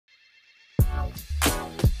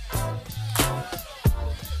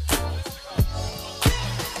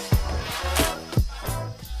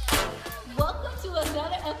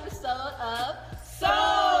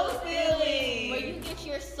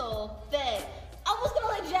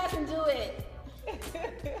it.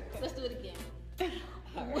 Let's do it again.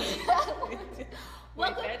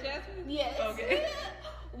 Welcome, Wait, that Jasmine? yes. Okay.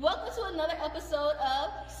 Welcome to another episode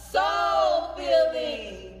of Soul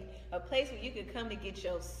Feeling. A place where you can come to get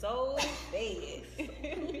your soul fed.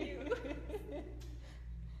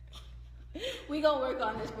 We gonna work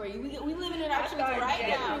on this for you. We living in our truth right I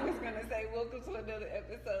now. was gonna say welcome to another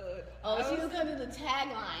episode. Oh, she was gonna do the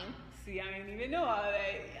tagline. See, I didn't even know all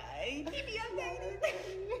that. I keep me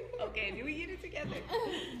updated. Okay, do we get it together?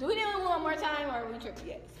 Do we do it one more time or are we tripping?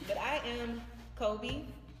 Yes. But I am Kobe,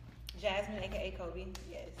 Jasmine, aka Kobe.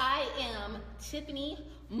 Yes. I am Tiffany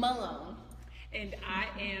Malone. And I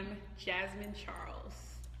am Jasmine Charles.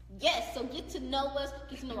 Yes, so get to know us,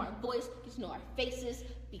 get to know our voice, get to know our faces,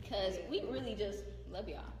 because we really just love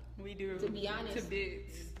y'all. We do. To be honest. To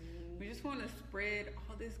bits. We just want to spread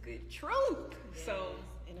all this good truth. Yes. So,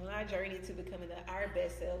 and on our journey to becoming our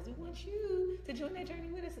best selves, we want you to join that journey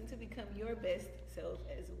with us and to become your best self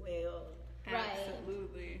as well. Right.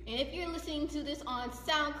 Absolutely. And if you're listening to this on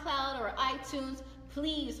SoundCloud or iTunes,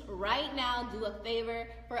 please right now do a favor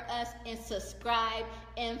for us and subscribe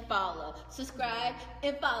and follow. Subscribe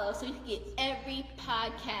and follow so you can get every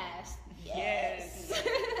podcast. Yes.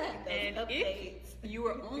 And updates. if you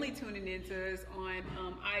are only tuning into us on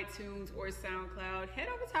iTunes or SoundCloud, head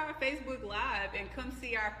over to our Facebook Live and come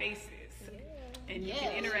see our faces. Yeah. And you Yes.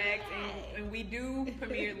 can interact. Right. And we do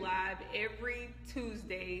premiere live every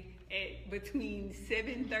Tuesday at between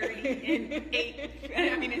 7:30 and 8.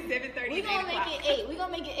 I mean, it's 7:30 We and 8 gonna o'clock. make it 8. We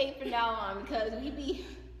gonna make it 8 from now on because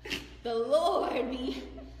the Lord be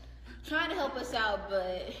trying to help us out,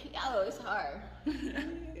 but y'all, it's hard.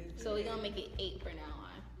 So we gonna make it 8 from now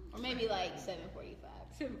on, or maybe like 7:45.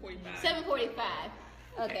 7:45. 7:45.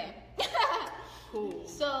 Okay. Cool.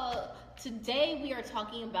 So today we are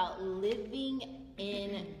talking about living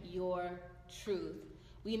in your truth.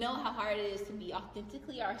 We know how hard it is to be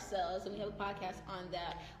authentically ourselves, and we have a podcast on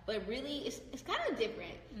that. But really, it's kind of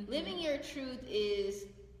different. Mm-hmm. Living your truth is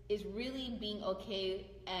really being okay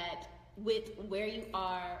with where you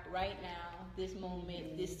are right now, this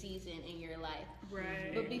moment, this season in your life.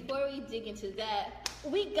 Right. But before we dig into that,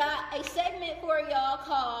 we got a segment for y'all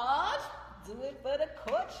called Do it for the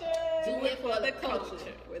culture. Do it for the culture.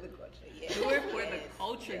 For the culture, yes. Do it for the Yes,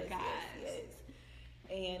 culture, yes, guys. Yes, yes.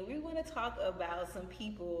 And we want to talk about some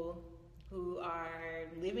people who are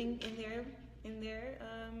living in their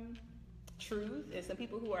truth, and some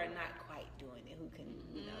people who are not quite doing it, who can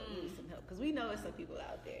use some help. Because we know there's some people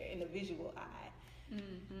out there in the visual eye.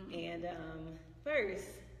 Mm-hmm. And first,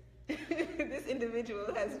 this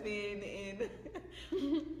individual has been in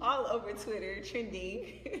all over Twitter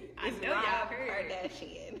trending. I It's know y'all Rob heard.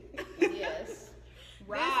 Kardashian. yes.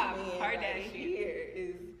 Rob This man right Kardashian. here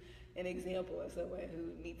is an example of someone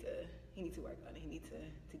who needs to work on it. He needs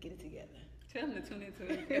to get it together. Tell him to tune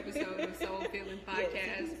into an episode of Soul Feeling Podcast.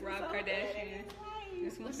 Yes, Rob Soul Kardashian. Feeling.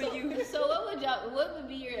 This one's for you. So what would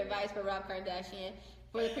be your advice for Rob Kardashian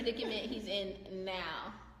for the predicament he's in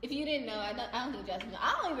now? If you didn't know, I don't think Justin.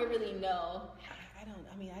 I don't even really know.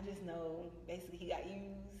 I just know basically he got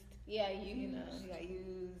used. Yeah, He got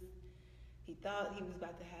used. He thought he was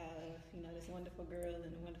about to have, this wonderful girl and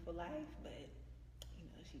a wonderful life, but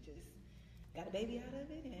she just got a baby out of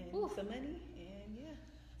it and Oof. some money and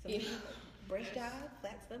Yeah. breast job,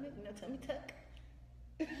 flat stomach, tummy tuck.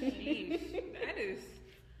 Sheesh.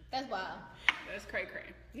 That's wild. That's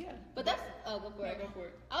cray-cray. Yeah. But that's go for Yeah, it. go for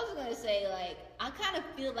it. I was just gonna say, like, I kind of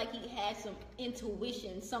feel like he had some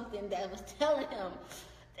intuition, something that was telling him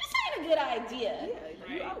this ain't a good idea.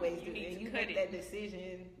 Yeah, you Right. always You do. need And to you cut make it. that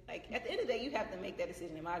decision. Like, at the end of the day, you have to make that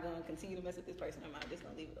decision. Am I going to continue to mess with this person or am I just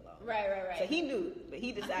going to leave it alone? Right. So he knew, but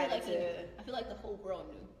he decided I feel like the whole world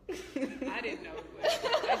knew. I didn't know. But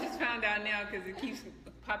I just found out now because it keeps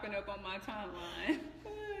popping up on my timeline.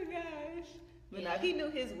 Oh, gosh. But Yeah. no, he knew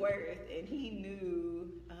his worth and he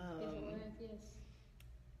knew Yes.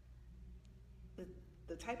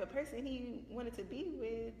 the type of person he wanted to be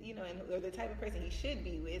with, or the type of person he should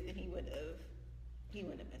be with, and he wouldn't have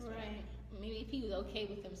messed around. Right. Maybe if he was okay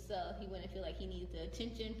with himself, he wouldn't feel like he needed the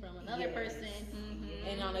attention from another Yes. person. Mm-hmm.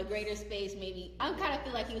 And on a greater space, maybe I kind of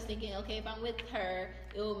feel like he was thinking, okay, if I'm with her,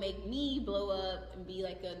 it will make me blow up and be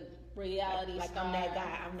like a reality Like star. I'm that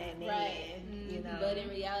guy, I'm that man. Right. But in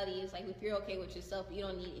reality, it's like if you're okay with yourself, you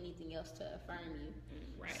don't need anything else to affirm you.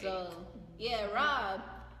 Right. So yeah, Rob,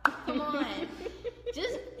 come on,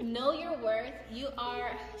 just know your worth. You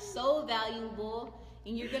are so valuable.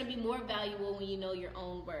 And you're going to be more valuable when you know your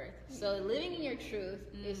own worth. So living in your truth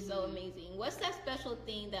is so amazing. What's that special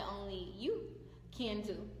thing that only you can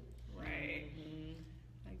do? Right.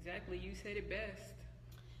 Exactly. You said it best.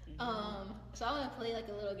 So I want to play like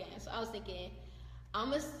a little game. So I was thinking, I'm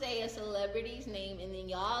gonna say a celebrity's name, and then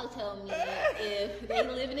y'all tell me if they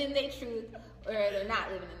living in their truth or they're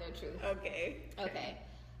not living in their truth. Okay. Okay.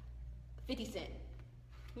 50 Cent.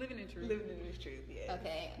 Living in truth. Living in his truth, yeah.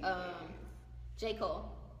 Okay. J. Cole.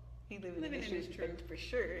 He living in his truth for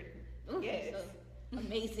sure. Ooh, Yes. so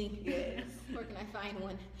amazing. Yes. Where can I find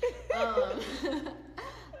one?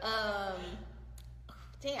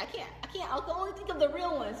 Dang, I can't. I can only think of the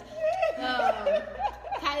real ones.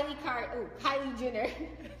 Kylie Jenner.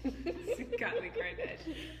 Kylie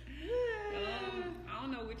Kardashian. I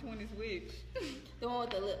don't know which one is which. The one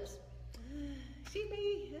with the lips. She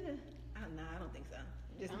may. I don't think so.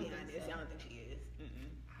 Just be I don't honest. think so. I don't think she is. Mm-mm.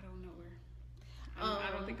 I don't know her.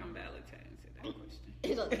 I don't think I'm valid to answer that question.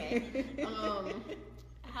 It's okay.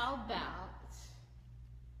 How about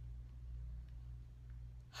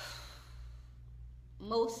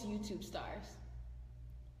most YouTube stars?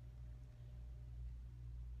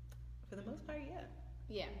 For the most part, yeah.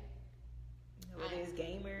 Yeah. Whether it's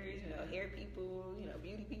gamers, hair people,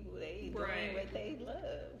 beauty people, they doing what they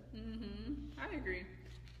love. I agree.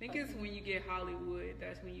 I think it's when you get Hollywood,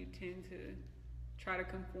 that's when you tend to try to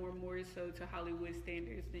conform more so to Hollywood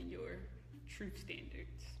standards than your truth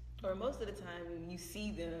standards. Or most of the time, you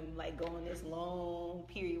see them like go on this long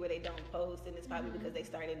period where they don't post, and it's probably because they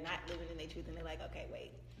started not living in their truth, and they're like, okay,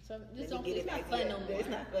 wait, So let me get it back. not fun no more. It's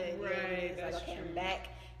not fun. Right, It's that's like, okay, true. I'm back,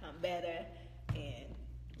 I'm better, and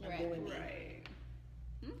I'm Right, doing me. Right.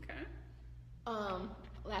 Okay.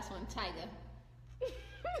 Last one, Tyga.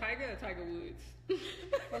 Tiger or Tiger Woods?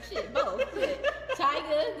 Oh shit, both. Shit.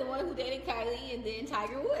 Tyga, the one who dated Kylie, and then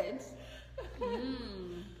Tiger Woods.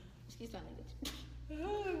 Excuse my language.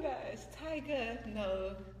 Oh gosh, Tiger.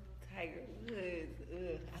 No, Tiger Woods.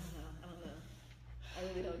 Ugh, I don't know. I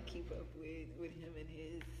really don't keep up with him and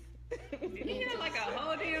his. Did he have like a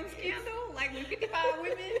whole damn scandal? Like with 55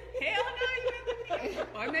 women? Hell no, you ain't living it.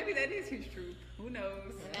 Or maybe that is his truth. Who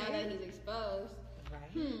knows? Now that he's exposed.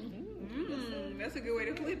 Right. That's a good way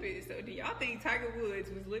to flip it. So do y'all think Tiger Woods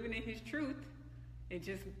was living in his truth and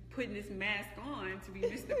just putting this mask on to be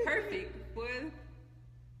Mr. Perfect for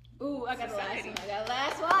Ooh, I got Society. the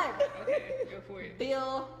last one. Okay, go for it.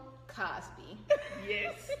 Bill Cosby.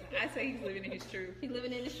 Yes, I say he's living in his truth. He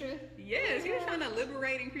living in his truth? Yes, he was trying to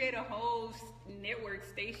liberate and create a whole network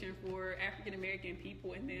station for African American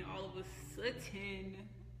people, and then all of a sudden,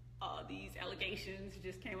 all these allegations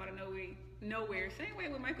just came out of nowhere. Same way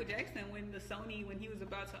with Michael Jackson when he was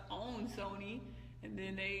about to own Sony, and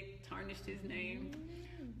then they tarnished his name.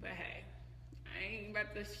 But hey, I ain't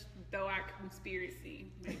about to throw out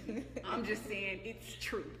conspiracy. I'm just saying it's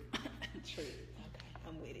true. Truth. Okay,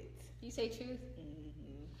 I'm with it. You say truth?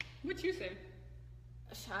 What you say?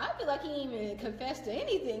 I feel like he ain't even confessed to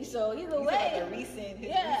anything, so either You way. said like recent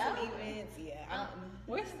events. Yeah.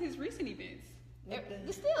 What's his recent events?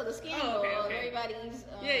 It's still the scandal okay. of everybody's.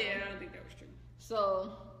 Yeah, I don't think that was true.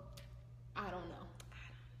 So, I don't know.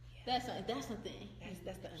 That's something.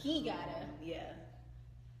 That's the He gotta. Yeah.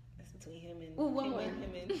 That's between him and Ooh, one him more.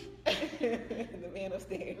 and the man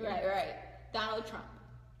upstairs. Right. Donald Trump.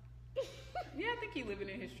 Yeah, I think he's living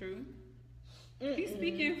in his truth. He's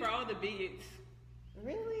speaking for all the bigots.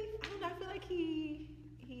 Really? I don't know. I feel like he's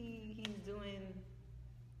doing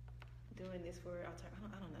this for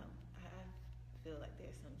I don't know. I feel like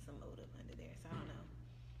there's some motive under there, so I don't know.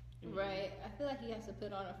 Right. I feel like he has to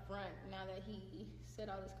put on a front now that he said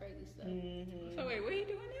all this crazy stuff. So wait, what are you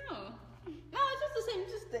doing now? No,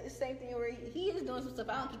 it's just the same thing where he is doing some stuff.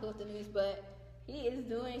 I don't keep up with the news, but he is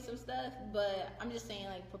doing some stuff. But I'm just saying,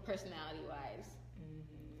 like, for personality wise.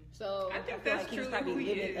 So I think feel that's like he's truly probably who he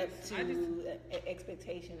living is. up to an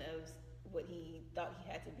expectation of what he thought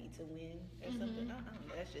he had to be to win or something. I don't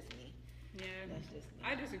know. That's just me. Yeah, That's just me.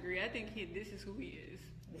 I disagree. I think this is who he is.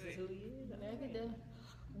 This is who he is. Yeah, I could do.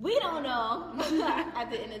 We don't know.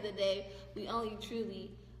 At the end of the day, we only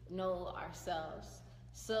truly know ourselves.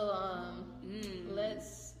 So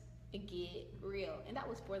let's get real, and that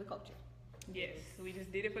was for the culture. Yes, we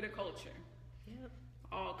just did it for the culture. Yep.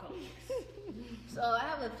 All cultures. So I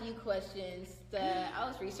have a few questions that I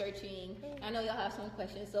was researching. I know y'all have some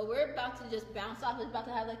questions. So we're about to just bounce off. We're about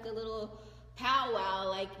to have like a little powwow,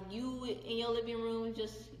 like you in your living room,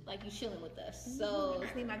 just like you chilling with us. So I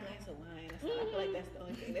just need my glass of wine. So I feel like that's the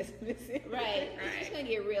only thing that's missing. right, it's just gonna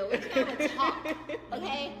get real. We're just gonna talk,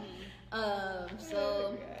 okay?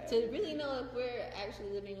 So to really know if we're actually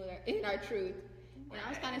living in our truth. And I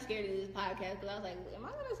was kind of scared of this podcast because I was like, am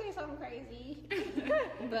I going to say something crazy?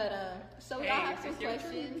 But, so we all have some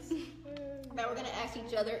questions that we're going to ask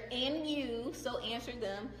each other and you. So answer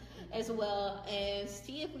them as well and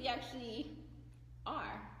see if we actually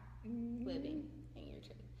are living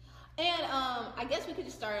And I guess we could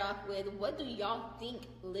just start off with, what do y'all think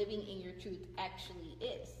living in your truth actually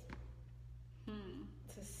is?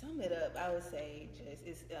 To sum it up, I would say just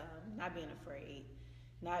it's not being afraid.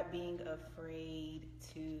 Not being afraid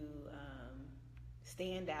to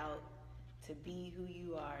stand out, to be who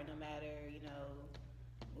you are, no matter,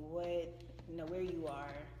 where you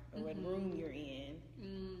are or what room you're in.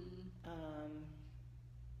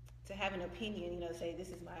 To have an opinion, say, this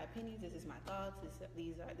is my opinion, this is my thoughts,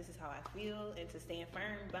 this is how I feel, and to stand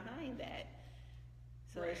firm behind that.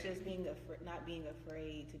 So it's just not being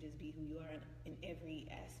afraid to just be who you are in every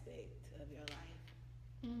aspect of your life.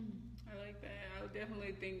 I like that. I would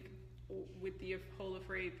definitely think with the whole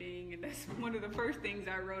afraid thing, and that's one of the first things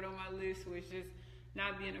I wrote on my list, was just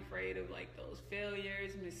not being afraid of like those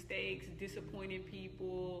failures, mistakes, disappointing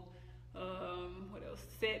people, what else?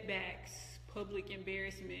 Setbacks, public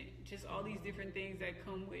embarrassment, just all these different things that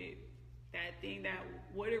come with that thing that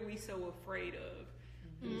what are we so afraid of?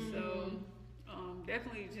 And so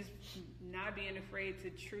definitely just not being afraid to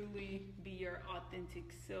truly be your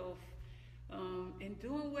authentic self, and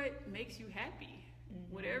doing what makes you happy.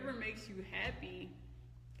 Whatever makes you happy,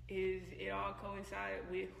 it all coincides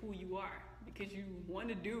with who you are, because you want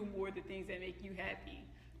to do more of the things that make you happy.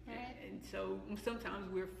 Right. And so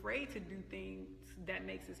sometimes we're afraid to do things that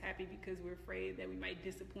makes us happy because we're afraid that we might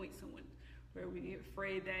disappoint someone, or we're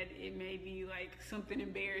afraid that it may be like something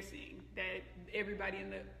embarrassing that everybody in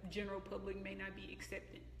the general public may not be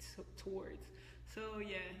accepted towards. So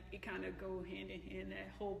yeah, it kind of go hand in hand,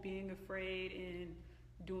 that whole being afraid and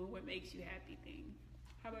doing what makes you happy thing.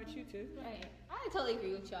 How about you, Tiff? Right. I totally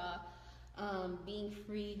agree with y'all. Being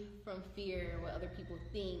free from fear, what other people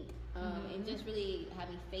think, and just really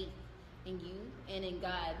having faith in you and in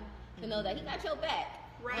God to know that He got your back.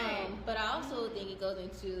 Right. But I also think it goes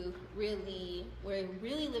into really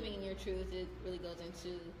living in your truth. It really goes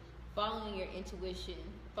into following your intuition,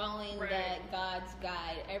 following that God's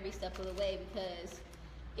guide every step of the way, because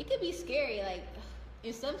it could be scary. Like,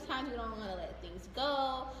 and sometimes we don't want to let things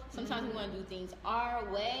go. Sometimes we want to do things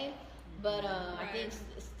our way. But I think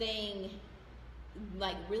staying,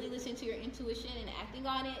 like, really listening to your intuition and acting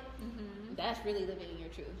on it, that's really living in your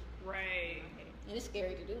truth. Right. And it's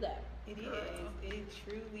scary to do that. It is. It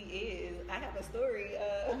truly is. I have a story.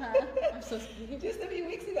 I'm so scared. Just a few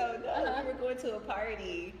weeks ago, we were going to a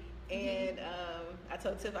party, and I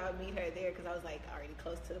told Tiff I would meet her there because I was like already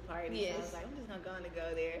close to the party. Yes. So I was like, I'm just gonna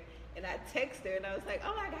go there. And I text her and I was like,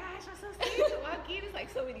 oh my gosh, I'm so scared to walk in. It's like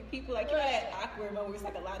so many people. Like, you know that awkward moment where it's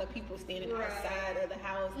like a lot of people standing outside of the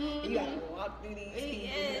house. And you gotta walk through these people.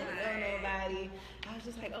 You don't know nobody. I was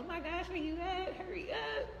just like, oh my gosh, where you at? Hurry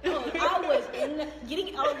up. I was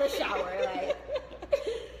getting out of the shower. Like,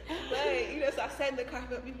 but, so I sat in the car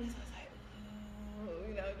for a few minutes. I was like,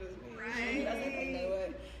 oh, just me. Right. I was like, you know what?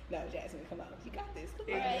 No, Jasmine, come on. You got this.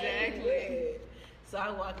 Come on. Exactly. So I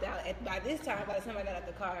walked out. By the time I got out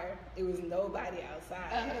the car, it was nobody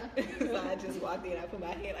outside. So I just walked in. I put my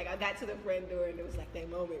hand, I got to the front door, and it was like that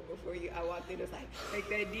moment before I walked in. It was like, take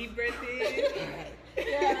that deep breath in.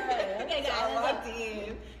 Okay, so I walked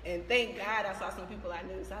in, and thank God I saw some people I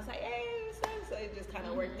knew. So I was like, hey, what's up? So it just kind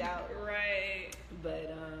of worked out. Right.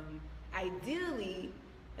 But ideally,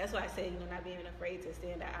 that's why I say, not being afraid to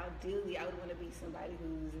stand out. Ideally, I would want to be somebody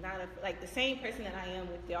who's not like the same person that I am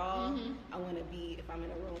with y'all. I want to be if I'm in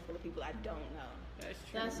a room full of people I don't know. That's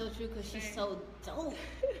true. that's so true, because she's so dope.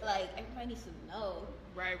 Like, everybody needs to know.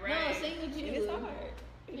 Right. No, same with you. And it's hard.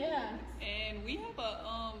 Yeah. And we have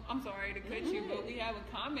a I'm sorry to cut you, but we have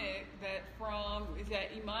a comment is that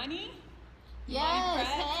Imani? Yes.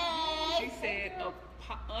 She Hey. said,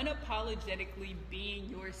 unapologetically being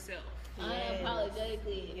yourself.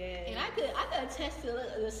 Unapologetically. Yes. And I could attest to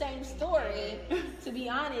the same story, to be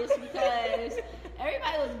honest, because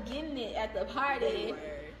everybody was getting it at the party.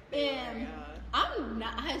 And I'm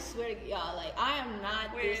not, I swear to y'all, like, I am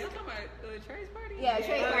not Wait, this. you're talking about Trey's party? Yeah,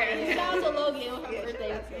 Trey's party. Shout out to Logan on her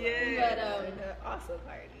birthday. But awesome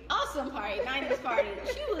party. Awesome party, 90s party.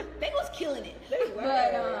 They was killing it. They were.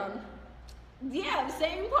 But yeah, the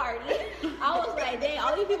same party. I was like, dang,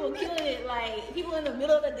 all these people killing it, like people in the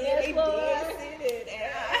middle of the dance floor.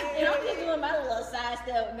 And I'm just doing my little side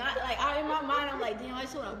step. Not like in my mind, I'm like, damn, I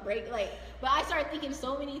just want to break. Like, but I started thinking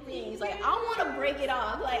so many things. Like, I want to break it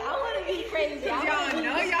off. Like, I want to be crazy. Y'all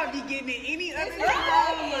know y'all be getting it any other time.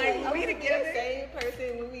 Right. Like, we together. The same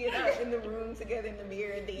person when we in the room together in the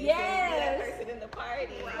mirror dancing. Yes. That person in the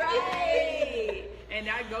party. Right. And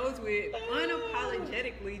that goes with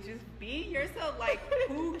unapologetically just being yourself. Like,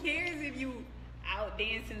 who cares if you out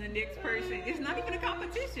dancing the next person? It's not even a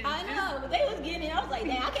competition. I know, but they was getting it. I was like,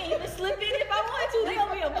 dang, I can't even slip in if I want to. They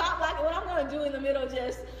over here pop locking. What I'm gonna do in the middle,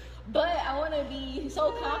 just but I want to be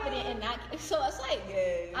so confident and not. So it's like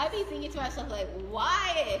Yes. I be thinking to myself like,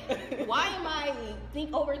 why am I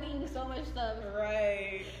overthinking so much stuff?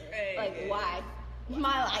 Right. Like yes. why?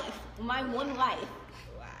 My life, my one life.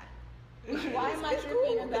 Why am I It's tripping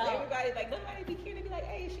cool, 'cause about- everybody like nobody be caring to be like,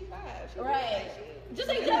 hey, she vibe. She Right. Like, she, Just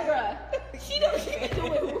like Deborah. She can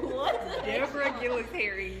do it. What the heck? Deborah Gillis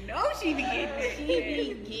Harry. No, she be getting it. She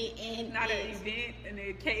be getting Not an it. event, an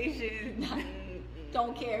occasion.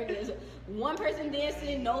 Don't care if there's one person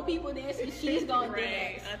dancing, no people dancing, she's gonna Right.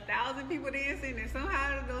 dance. 1,000 people dancing, and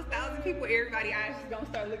somehow those 1,000 people, everybody eyes is gonna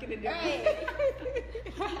start looking at them.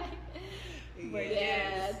 Right. Right. But yeah,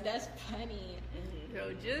 Yes. that's funny.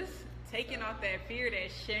 So just taking off that fear,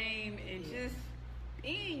 that shame, and just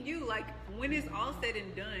being you. Like when it's all said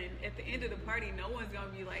and done, at the end of the party, no one's gonna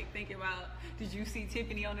be like thinking about, did you see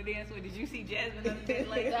Tiffany on the dance floor? Did you see Jasmine on the dance?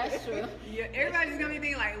 Like That's true. Yeah, everybody's gonna be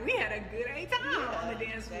thinking like, we had a good time on the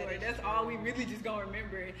dance that floor. is That's true. all we really just gonna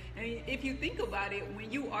remember. And if you think about it,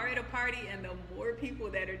 when you are at a party and the more people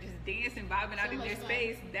that are just dancing, vibing out So in much their fun.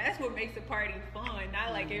 space, that's what makes the party fun.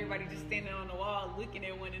 Not like everybody just standing on the wall looking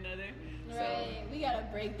at one another. Right, we gotta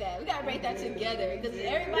break that. We gotta break that do. together because We do.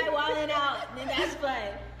 everybody wilding out, then that's fun.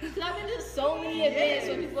 Because I've been to so many events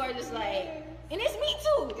where people are just like, and it's me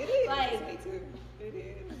too. It is. Like, Me too. It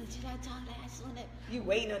is. should I talk to that? I just wanna. You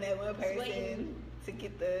waiting on that one person waiting. to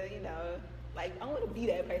get the, you know, like I want to be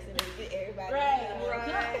that person to get everybody. Right, you know,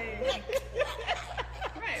 Right.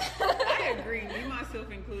 Right. I agree. Me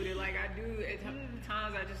myself included. Like I do at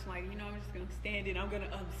times I just like, I'm just gonna stand in, I'm gonna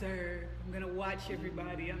observe, I'm gonna watch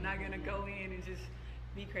everybody. I'm not gonna go in and just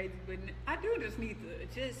be crazy. But I do just need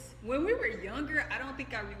to when we were younger, I don't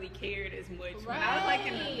think I really cared as much. When I was like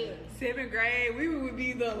in the Right. 7th grade, we would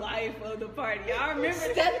be the life of the party. I remember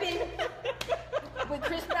Stepping with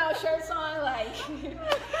Chris Brown shirts on, like,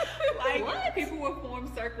 like What? people would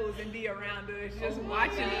form circles and be around us, just Oh my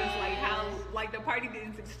watching us, like how gosh. like the party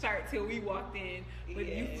didn't start till we walked in. But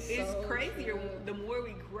Yes. it's So crazier. true. The more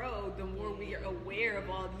we grow, the more we are aware of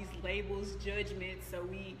all these labels, judgments. So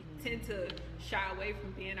we tend to shy away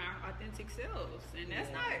from being our authentic selves, and that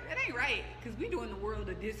ain't right because we doing the world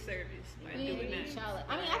a disservice by we need to doing be that. Charlotte.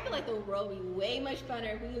 I mean, I feel like the world would be way much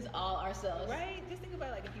funner if we was all ourselves. Right? Just think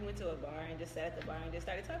about like if you went to a bar and just sat at the bar and just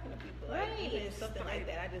started talking to people. Like Right. even something like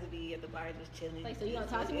that, I'd just be at the bar just chilling. Like, so you gonna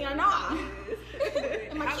talk to me or not?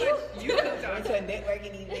 Am I How cute? about you go Going to a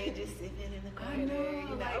networking event, just sitting in the corner. know, You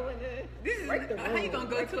know, like- when the- This is break the how you gonna rules,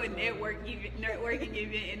 go break to the a networking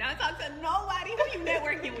event and not talk to nobody? Who you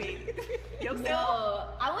networking with? Yourself? No,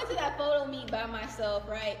 I went to that photo meet by myself,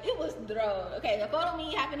 right? It was throw. Okay, the photo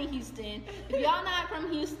meet happened in Houston. If y'all not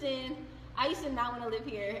from Houston, I used to not want to live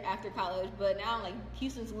here after college, but now I'm like,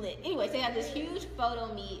 Houston's lit. Anyways, they had this huge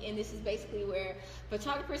photo meet, and this is basically where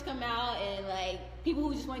photographers come out and like people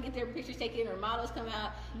who just want to get their pictures taken, or models come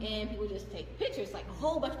out and people just take pictures. Like a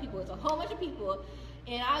whole bunch of people. It's a whole bunch of people.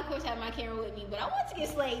 And I, of course, had my camera with me, but I want to get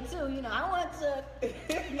slayed too. I want to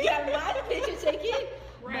get my picture taken.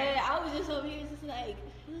 Right. But I was just over here, just like,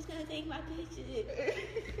 who's gonna take my picture?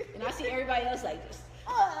 And I see everybody else like, just,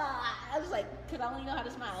 I was like, cause I only know how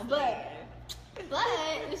to smile. But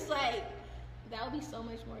it's like, that would be so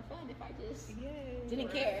much more fun if I just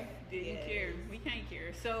didn't care. Didn't Yes. care. We can't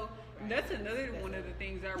care. So that's another one of the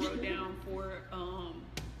things I wrote down for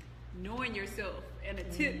knowing yourself, and a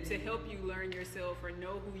tip to help you learn yourself or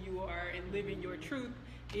know who you are and live in your truth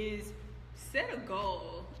is set a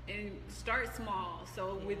goal and start small.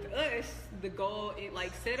 So with us, the goal,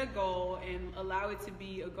 set a goal and allow it to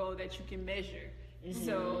be a goal that you can measure.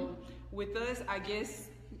 So with us, I guess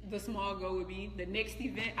the small goal would be the next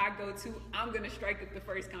event I go to, I'm gonna strike up the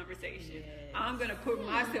first conversation. Yes. I'm gonna put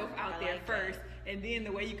myself out I there like that. first. And then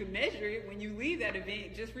the way you can measure it, when you leave that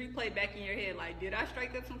event, just replay back in your head, like, did I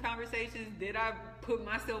strike up some conversations? Did I put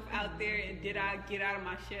myself out there? And did I get out of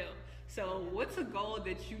my shell? So what's a goal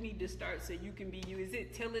that you need to start so you can be you? Is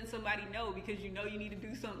it telling somebody no because you know you need to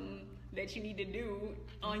do something that you need to do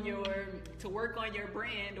on to work on your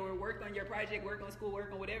brand or work on your project, work on school, work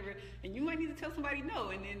on whatever, and you might need to tell somebody no,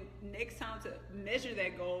 and then next time to measure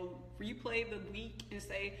that goal, replay the week and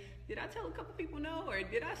say, did I tell a couple people no, or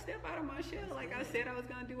did I step out of my shell like I said I was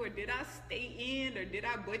gonna do, or did I stay in, or did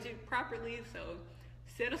I budget properly? So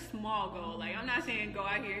set a small goal. Like, I'm not saying go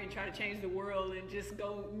out here and try to change the world and just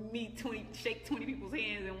go shake 20 people's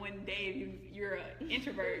hands in one day if you're an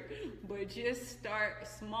introvert. But just start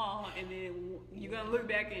small, and then you're gonna look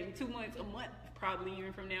back in 2 months, a month, probably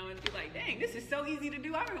even from now, and be like, dang, this is so easy to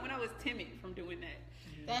do. I remember when I was timid from doing that.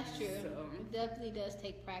 That's true. So- It definitely does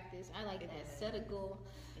take practice. I like that. Set a goal.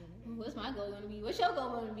 What's my goal gonna be? What's your goal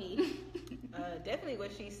gonna be? Definitely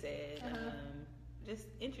what she said. Uh-huh. just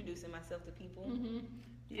introducing myself to people. Mm-hmm.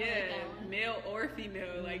 Yeah, that one. male or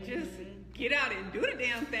female, like just get out and do the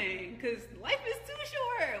damn thing, cause life is too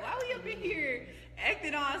short. Why we up in here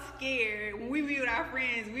acting all scared when we be with our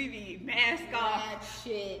friends? We be mask off, Bad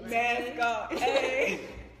shit. mask off. Hey,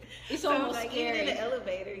 It's So almost like scary. even in the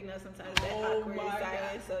elevator, sometimes that Oh awkward my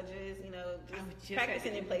silence. So just I was just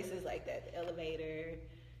practicing at in places like that, the elevator,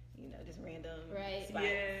 just random Right. spots.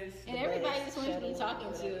 yes, And The everybody bus, just wants to be shuttle, talking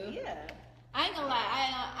whatever. to. Yeah. I ain't gonna lie,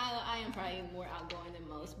 I am probably more outgoing than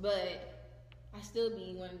most, but I still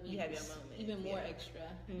want to be You have your moments, even more yeah. extra.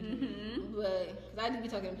 mm-hmm. But cause I do be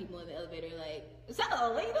talking to people in the elevator like, so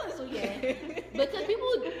what you doing this weekend? Because people,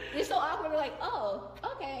 it's so awkward. They're like, oh,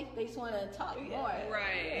 okay. They just want to talk Yeah. more.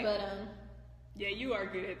 Right. But Yeah, you are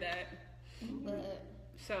good at that. but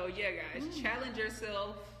So yeah, guys, challenge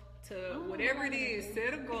yourself to whatever it is.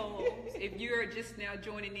 Set a goal. If you're just now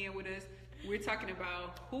joining in with us, we're talking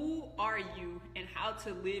about who are you and how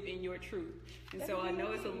to live in your truth. And so I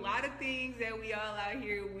know it's a lot of things that we all out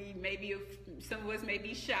here. We maybe some of us may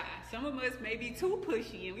be shy. Some of us may be too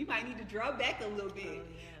pushy, and we might need to draw back a little bit. Oh,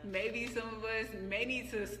 yeah. Maybe some of us may need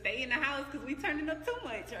to stay in the house because we turning up too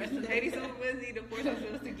much, or maybe some of us need to force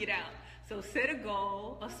ourselves to get out. So set a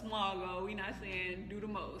goal, a small goal. We're not saying do the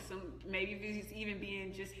most. Maybe it's even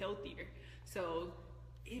being just healthier. So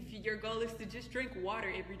if your goal is to just drink water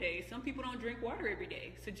every day, some people don't drink water every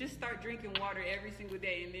day. So just start drinking water every single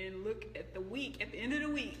day, and then look at the week. At the end of the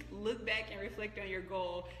week, look back and reflect on your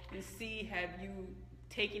goal and see, have you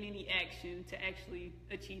taken any action to actually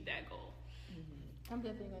achieve that goal. I'm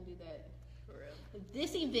definitely gonna do that. For real.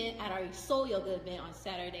 This event at our Soul Yoga event on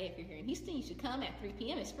Saturday, if you're here in Houston, you should come at 3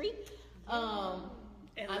 p.m. It's free. And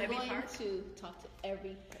I'm Levy going Park? to talk to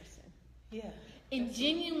every person Yeah. and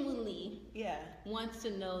genuinely Yeah. wants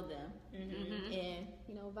to know them Mm-hmm. and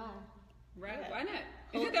vibe. Right? Yeah. Why not?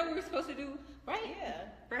 Isn't that what we're supposed to do? Right? Yeah.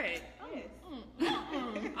 Right. Yes.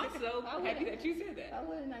 I'm so I happy wouldn't- that you said that. Why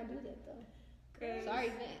wouldn't I do that though? 'Cause Sorry,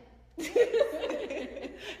 event.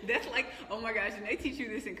 That's like, oh my gosh, and they teach you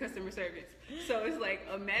this in customer service. So it's like,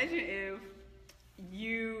 imagine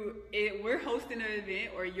if we're hosting an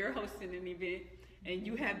event, or you're hosting an event, and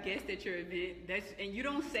you have guests at your event, and you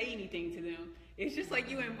don't say anything to them. It's just like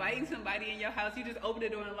you inviting somebody in your house. You just open the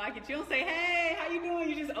door and lock it. You don't say, "Hey, how you doing?"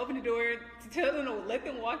 You just open the door to tell them to let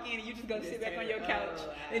them walk in, and you just go sit back on your couch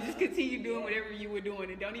and just continue doing whatever you were doing,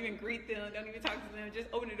 and don't even greet them, don't even talk to them. Just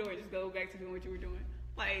open the door and just go back to doing what you were doing.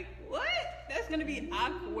 Like, what? That's gonna be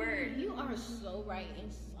awkward. You are so right,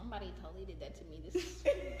 and somebody totally did that to me this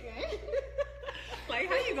weekend. Like,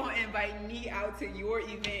 how you gonna invite me out to your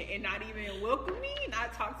event and not even welcome me,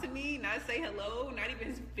 not talk to me, not say hello, not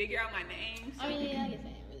even figure out my name? I mean, yeah, I guess I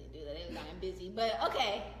didn't really do that. They were kind of busy, but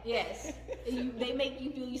okay, yes, they make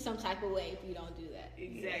you feel some type of way if you don't do that.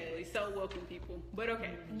 Exactly. So welcome, people. But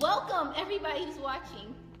okay. Welcome, everybody who's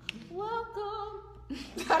watching. Welcome.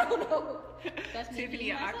 I don't know. That's me Tiffany,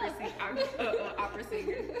 being an myself. opera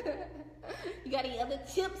singer. You got any other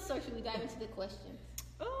tips, or should we dive into the questions?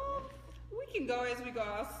 We can go as we go.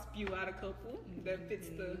 I'll spew out a couple that fits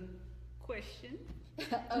the question.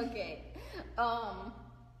 Okay.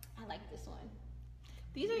 I like this one.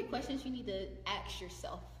 These are questions you need to ask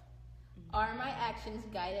yourself. Are my actions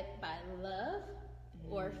guided by love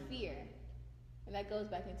or fear? And that goes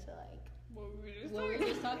back into like What what we were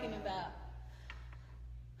just talking about.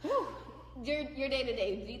 Whew. Your day to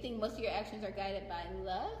day. Do you think most of your actions are guided by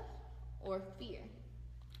love or fear?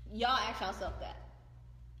 Y'all ask yourself that.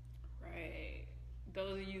 Right.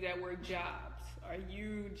 Those of you that work jobs, are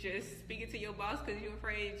you just speaking to your boss because you're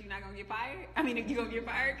afraid you're not gonna get fired? I mean, you're gonna get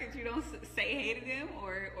fired because you don't say hey to them,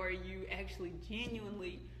 or are you actually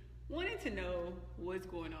genuinely wanting to know what's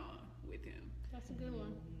going on with him? That's a good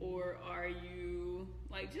one. Or are you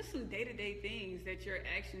like just some day-to-day things that your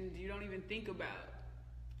actions you don't even think about?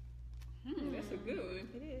 That's a good one.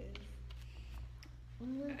 It is.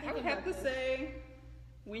 I would have to say,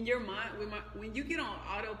 when your mind, when you get on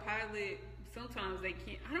autopilot, sometimes they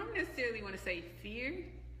can't. I don't necessarily want to say fear,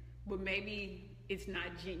 but maybe it's not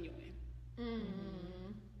genuine.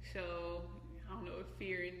 Mm-hmm. So I don't know if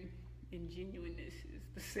fear and genuineness is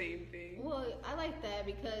the same thing. Well, I like that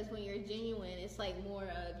because when you're genuine, it's like more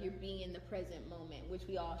of you're being in the present moment, which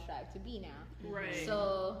we all strive to be now. Right.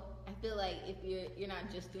 So I feel like if you're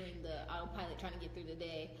not just doing the autopilot trying to get through the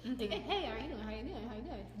day, like, hey, how are you doing? How you doing? How you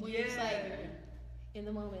doing? When you're just like in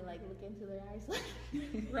the moment, like look into their eyes, like,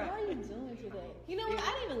 how are you doing today? You know what?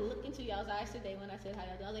 I didn't even look into y'all's eyes today when I said how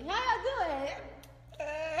y'all doing. I was like,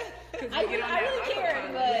 how y'all doing? I really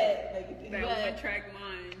cared, but that one track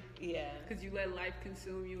mind. Yeah. Because you let life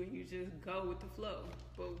consume you and you just go with the flow.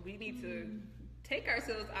 But we need to take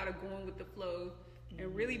ourselves out of going with the flow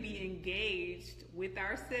and really be engaged with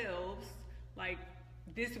ourselves. Like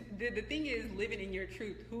this, the thing is living in your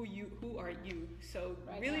truth. Who are you? So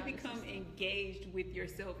Right really now, this become is the- engaged with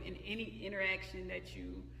yourself in any interaction that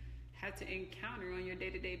you have to encounter on your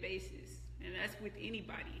day-to-day basis, and that's with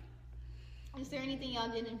anybody. Is there anything y'all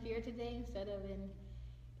did in fear today instead of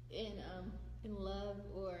in love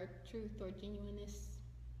or truth or genuineness?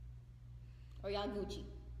 Or y'all Gucci?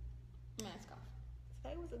 Mask off.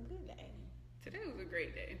 Today was a good day. Today was a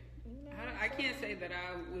great day. You know, I can't say that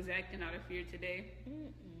I was acting out of fear today.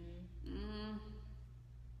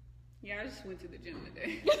 Yeah, I just went to the gym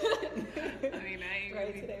today. I mean, I ain't Right,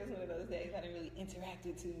 really... today was one of those days I didn't really interact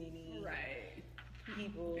with too many Right.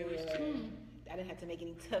 people. It was or true. I didn't have to make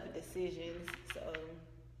any tough decisions, so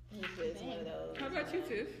it was just one of those. How about you,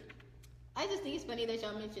 Tiff? I just think it's funny that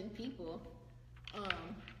y'all mentioned people.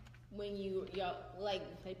 When y'all like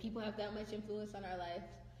people have that much influence on our lives,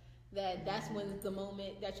 that's when the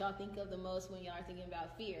moment that y'all think of the most when y'all are thinking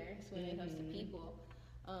about fear. It's when it comes to people,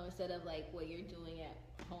 instead of like what you're doing at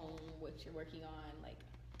home, what you're working on, like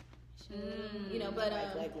you know. But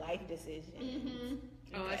like life decisions. mhm.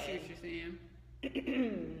 Oh, I see what you're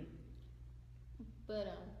saying. But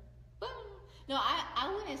no,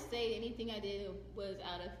 I wouldn't say anything I did was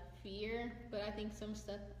out of fear, but I think some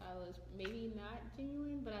stuff I was maybe not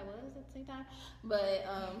genuine, but I was at the same time. But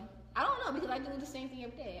I don't know, because I do the same thing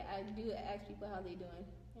every day. I do ask people how they doing,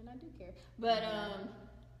 and I do care. But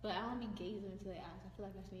I don't be gazing into their eyes. I feel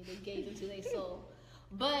like I need to gaze into their soul.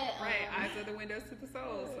 But Right, eyes are the windows to the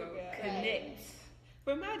soul, so Yeah. connect.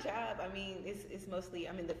 For my job, I mean, it's mostly,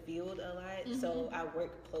 I'm in the field a lot, so I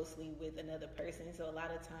work closely with another person. So a lot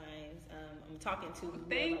of times, I'm talking to whoever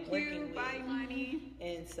Thank I'm working you, with. bye money.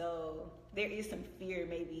 And so there is some fear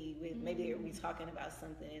maybe with maybe we talking about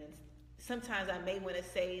something. And sometimes I may want to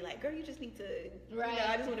say like, "Girl, you just need to," Right. you know,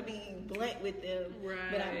 I just want to be blunt with them, but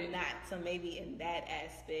Right. I'm not. So maybe in that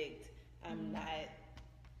aspect, I'm not.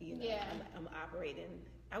 You know, Yeah. I'm operating.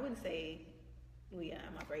 I wouldn't say, well, yeah,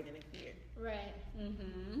 I'm operating in fear. right.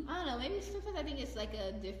 Mm-hmm. I don't know. Maybe sometimes I think it's like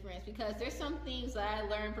a difference because there's some things that I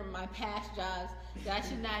learned from my past jobs that I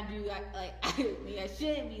should not do. I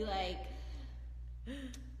shouldn't be like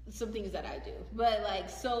some things that I do, but like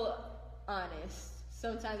so honest.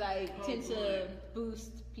 Sometimes I tend to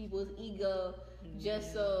boost people's ego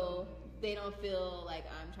just so they don't feel like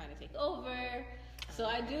I'm trying to take over. So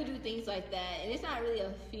I do things like that, and it's not really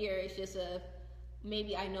a fear. It's just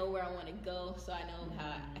maybe I know where I want to go, so I know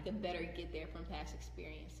how I can better get there from past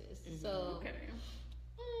experiences. So, Okay.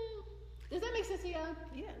 Does that make sense to y'all?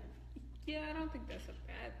 Yeah. Yeah, I don't think that's a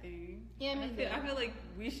bad thing. Yeah, me I too. feel like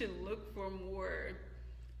we should look for more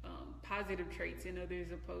positive traits in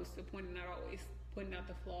others opposed to pointing out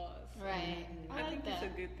the flaws. Right. I I like think that.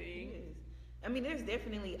 it's a good It thing. is. I mean, there's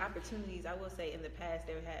definitely opportunities. I will say in the past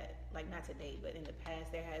there had, like not today, but in the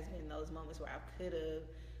past there has been those moments where I could have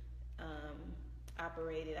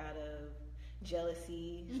operated out of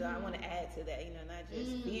jealousy. So I want to add to that, you know, not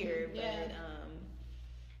just fear, but yeah.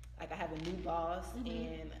 like I have a new boss, and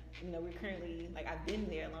you know we're currently like I've been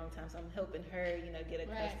there a long time, so I'm helping her, you know, get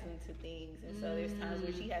accustomed to things. And so there's times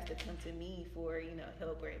where she has to come to me for, you know,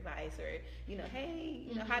 help or advice, or you know, hey,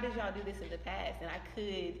 you know, how did y'all do this in the past? And I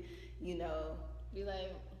could, you know, Be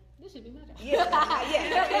like, this should be my job. yeah, I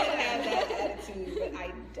could have that attitude, but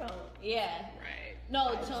I don't. Yeah. Right.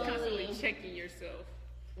 No, Constantly totally. checking yourself.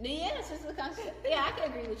 Yeah, it's just a constant. Yeah, I can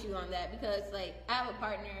agree with you on that because, like, I have a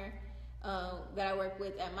partner that I work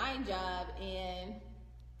with at my job, and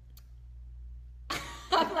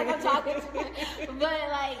I feel like I'm talking to him, but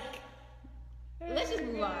like, let's just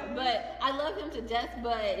move on. But I love him to death,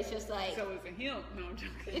 but it's just like So it's a him. No, I'm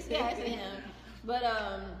joking. it's a him. But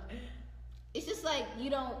it's just like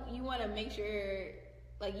you want to make sure,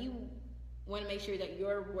 like you want to make sure that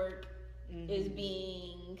your work is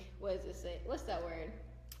being, what does it say? What's that word?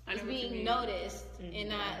 I know It's what you being mean. noticed and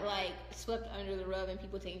not like swept under the rug and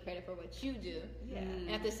people taking credit for what you do. Yeah. And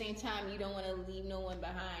at the same time, you don't want to leave no one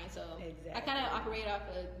behind. So I Exactly. kind of operate off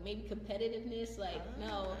of maybe competitiveness. Like,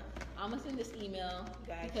 no, I'm gonna send this email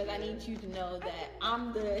because I need you to know that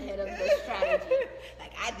I'm the head of the strategy.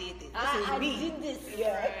 Like I did this. This I is me. did this.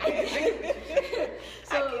 Yeah.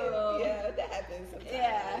 So yeah, that happens sometimes.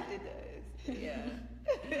 Yeah. It does. Yeah.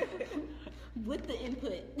 with the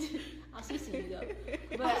input, I'll see you though.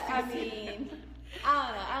 But I mean,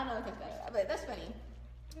 I don't know what to say, but that's funny.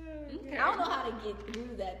 Okay. I don't know how to get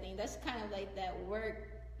through that thing. That's kind of like that work.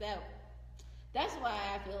 That's why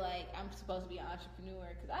I feel like I'm supposed to be an entrepreneur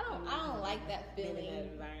because I don't like that Being in feeling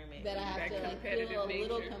that environment. that I have That to like competitive feel a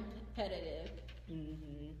little nature. competitive.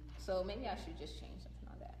 Mm-hmm. So maybe I should just change something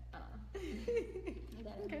on that. I don't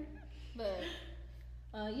know. Okay. But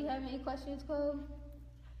You have any questions, Cole?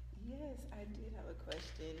 Yes, I did have a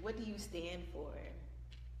question. What do you stand for?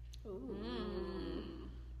 Ooh.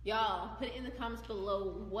 Y'all, put it in the comments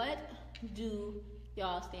below. What do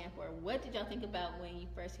y'all stand for? What did y'all think about when you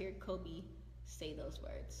first heard Kobe say those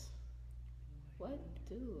words? What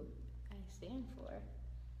do I stand for?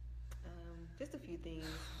 Just a few things.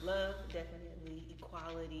 Love, definitely.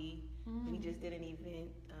 Equality. We just did an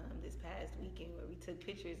event this past weekend where we took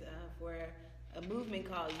pictures for a movement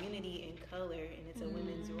called Unity in Color, and it's a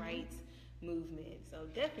women's rights movement. So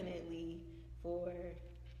definitely for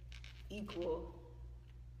equal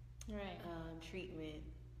treatment.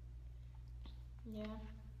 Yeah.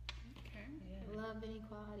 Okay. Yeah. Love and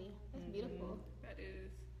equality. That's beautiful. That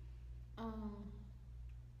is.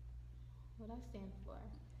 What I stand for?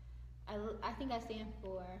 I think I stand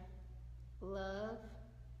for love.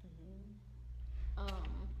 I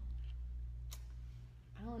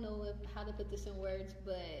don't know how to put this in words,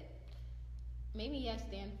 but maybe I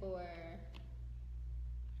stand for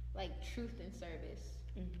like truth and service.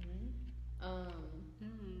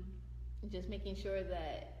 Just making sure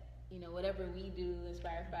that whatever we do,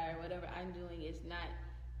 Inspired Fire, whatever I'm doing is not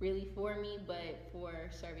really for me, but for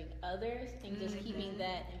serving others, and just keeping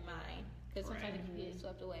that in mind, because sometimes it can get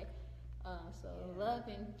swept away. Love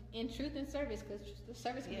and truth and service, because the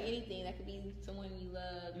service can be anything. That could be someone you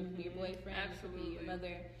love, it could be your boyfriend, it could be your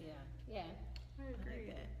mother. Yeah. I agree.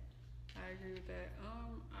 Like that. I agree with that. I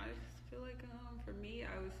just feel like for me,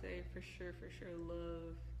 I would say for sure,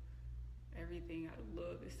 love. Everything out of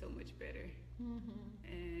love is so much better.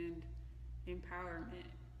 And empowerment,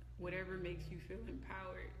 whatever makes you feel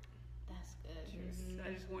empowered. That's good.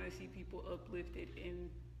 I just want to see people uplifted in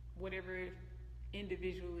whatever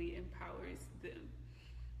individually empowers them.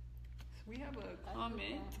 So we have a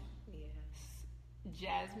comment. Yes.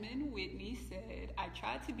 Jasmine Whitney said, I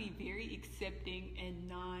try to be very accepting and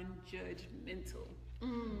non-judgmental.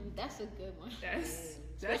 That's a good one.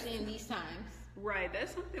 Especially in these times. Right.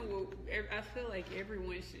 That's something I feel like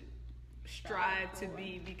everyone should strive to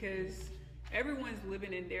be, because everyone's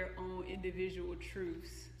living in their own individual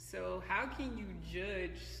truths. So how can you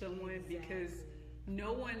judge someone because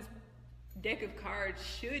no one's deck of cards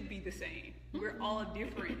should be the same? We're all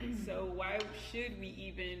different. So why should we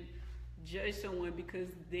even judge someone because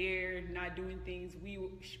they're not doing things we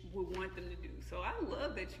would want them to do? So I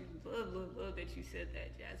love that you love that you said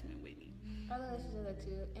that, Jasmine Whitney. I love that you said that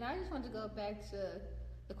too. And I just want to go back to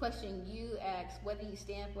the question you asked, what do you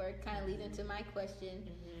stand for? Kind of leads into my question,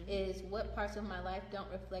 is what parts of my life don't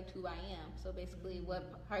reflect who I am? So basically,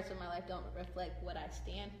 what parts of my life don't reflect what I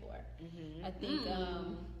stand for? I think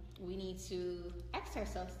we need to ask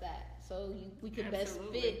ourselves that, so we can best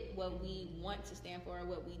fit what we want to stand for and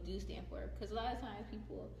what we do stand for. Because a lot of times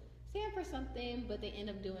people stand for something, but they end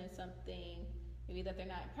up doing something maybe that they're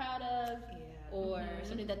not proud of, or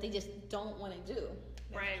something that they just don't want to do.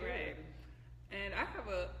 Right. And I have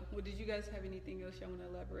did you guys have anything else y'all want to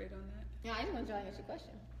elaborate on that? Yeah, I just want to answer your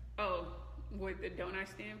question. Oh, what the don't I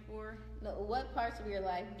stand for? No, what parts of your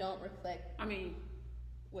life don't reflect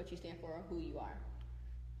what you stand for or who you are?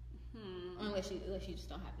 Unless you just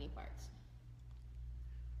don't have any parts.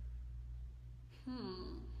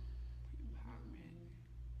 Empowerment.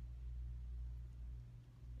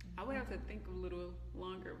 I would have to think a little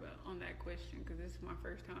longer on that question, because this is my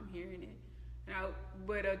first time hearing it.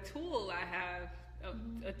 But a tool I have,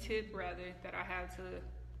 a tip rather, that I have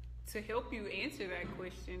to help you answer that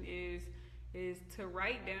question is to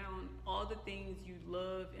write down all the things you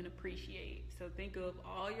love and appreciate. So think of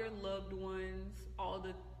all your loved ones, all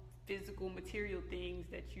the physical material things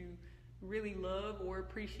that you really love or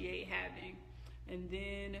appreciate having. And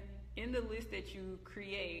then in the list that you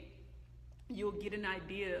create, you'll get an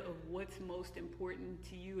idea of what's most important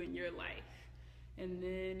to you in your life. And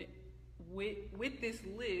then with this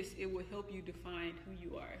list, it will help you define who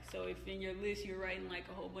you are. So if in your list you're writing like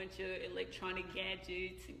a whole bunch of electronic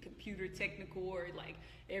gadgets and computer technical, or like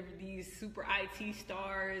these super IT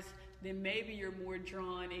stars, then maybe you're more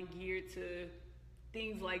drawn and geared to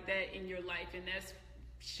things like that in your life. And that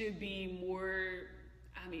should be more,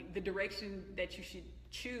 the direction that you should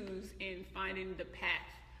choose in finding the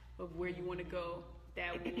path of where you want to go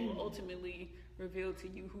that will ultimately reveal to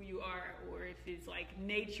you who you are. Or if it's like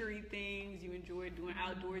naturey things, you enjoy doing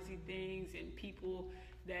outdoorsy things, and people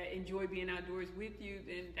that enjoy being outdoors with you,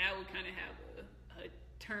 then that would kind of have a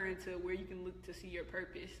turn to where you can look to see your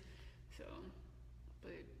purpose. So,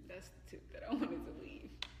 but that's the tip that I wanted to leave.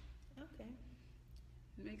 Okay.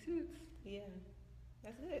 Makes sense. Yeah,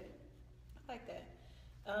 that's good. I like that.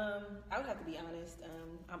 I would have to be honest.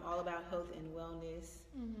 I'm all about health and wellness,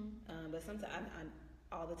 but sometimes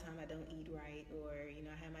all the time I don't eat right, or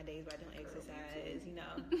I have my days where I don't exercise.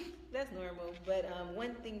 That's normal. But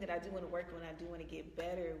one thing that I do want to work on, I do want to get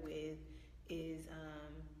better with, is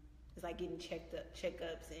like getting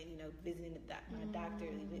checkups, and visiting my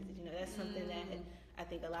doctorly visits. That's something that I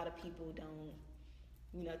think a lot of people don't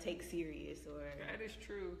take serious. Or that is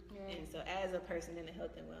true. And so as a person in the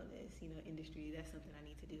health and wellness industry, that's something I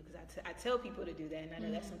need to do, because I tell people to do that, and I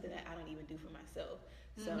know that's something that I don't even do for myself.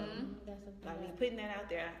 So by me putting that out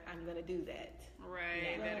there, I'm gonna do that.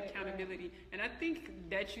 Right, that accountability. Right. And I think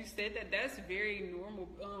that you said that's very normal.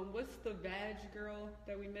 What's the vag girl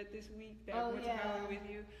that we met this week that went to Howard with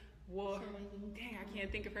you? Well, dang, I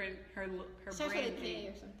can't think of her Starts brand with a K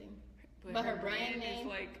name. or something. But her brand name is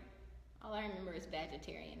like. All I remember is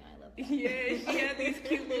vegetarian. I love that. Yeah, she had these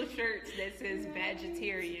cute little shirts that says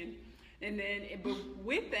vegetarian. And then, but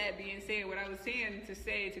with that being said, what I was saying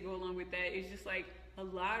to go along with that is just like a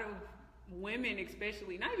lot of women,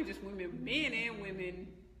 especially, not even just women, men and women,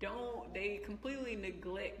 they completely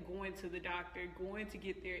neglect going to the doctor, going to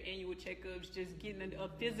get their annual checkups, just getting a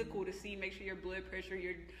physical to see, make sure your blood pressure,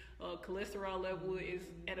 your cholesterol level is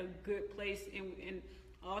at a good place. And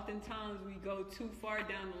oftentimes we go too far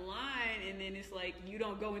down the line, and then it's like you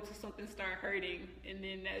don't go until something start hurting, and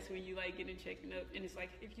then that's when you like getting checked up. And it's like,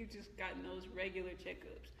 if you just gotten those regular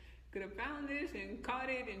checkups, could have found this and caught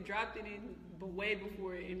it and dropped it in way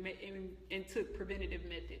before and took preventative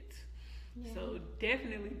methods. Yeah. So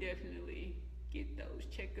definitely get those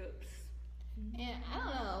checkups. And I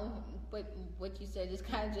don't know, but what you said just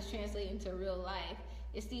kind of just translate into real life.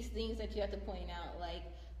 It's these things that you have to point out, like,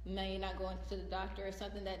 now you're not going to the doctor or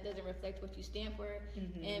something that doesn't reflect what you stand for,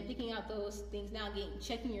 and picking out those things now,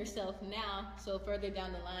 checking yourself now, so further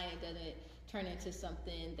down the line it doesn't turn into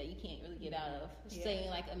something that you can't really get out of. Saying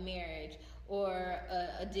like a marriage or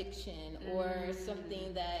addiction or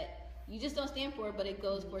something that you just don't stand for, but it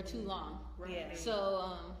goes for too long. Right. Yeah.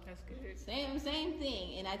 So that's good. Same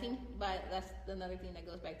thing. And I think that's another thing that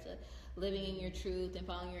goes back to living in your truth and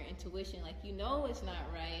following your intuition. Like, it's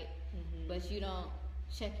not right, but you don't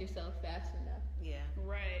check yourself fast enough. Yeah.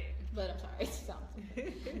 Right. But I'm sorry, it sounds.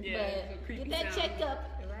 Yeah. But get that checkup.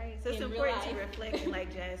 Right. So it's important to reflect, and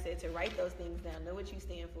like Jazz said, to write those things down. Know what you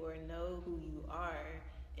stand for. Know who you are,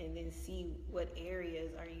 and then see what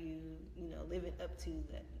areas are you, living up to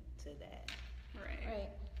that. Right.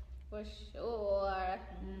 For sure.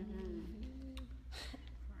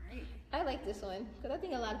 Right. I like this one because I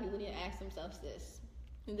think a lot of people need to ask themselves this,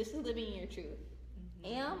 and this is living in your truth.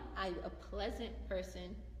 Am I a pleasant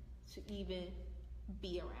person to even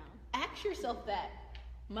be around? Ask yourself that.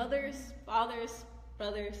 Mothers, fathers,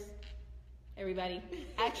 brothers, everybody.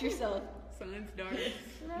 Ask yourself. Sons, daughters.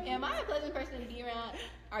 Am I a pleasant person to be around?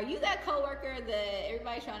 Are you that coworker that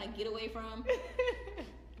everybody's trying to get away from?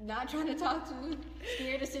 Not trying to talk to?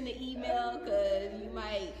 Scared to send an email because you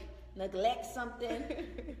might neglect something?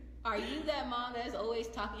 Are you that mom that's always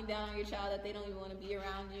talking down on your child that they don't even want to be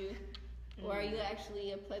around you? Or are you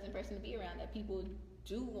actually a pleasant person to be around, that people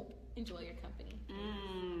do enjoy your company?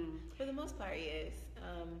 For the most part, yes.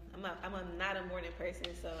 I'm not a morning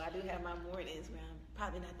person, so I do have my mornings where I'm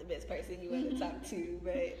probably not the best person you want to talk to,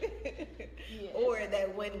 but or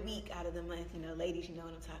that 1 week out of the month, ladies, you know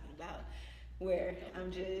what I'm talking about, where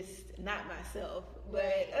I'm just not myself.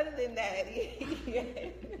 But other than that,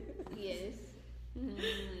 yes.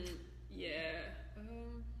 Yeah.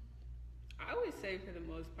 I would say for the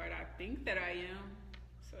most part, I think that I am.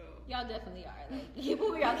 So y'all definitely are. Like,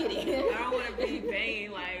 who y'all kidding? I don't want to be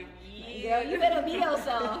vain. Like, girl, you better be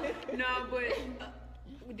yourself. No,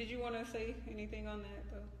 but did you want to say anything on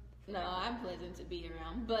that though? No, I'm pleasant to be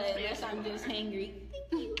around, but unless I'm just hangry.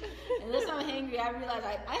 Thank you. Unless I'm hangry, I realize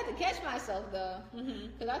I have to catch myself though,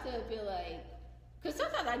 because I still feel like, because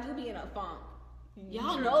sometimes I do be in a funk.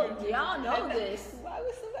 Y'all know this. Why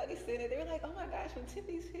would somebody say that? They were like, "Oh my gosh, from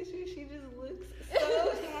Tiffany's picture, she just looks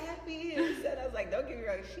so happy." And said, "I was like, don't get me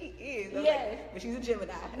wrong, she is." Like, but she's a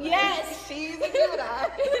Gemini. Yes, like, she's a Gemini.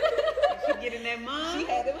 She getting that money.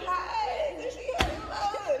 She had them highs and she had them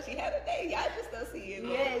lows. She had a day. Y'all just don't see it.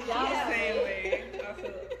 Yes, y'all the same way. I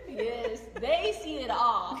feel yes, they see it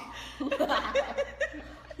all.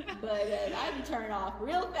 But I be turned off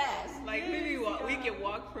real fast. Like we can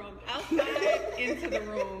walk from outside into the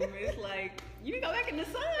room. It's like, you can go back in the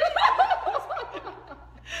sun.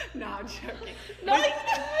 No, I'm joking. No,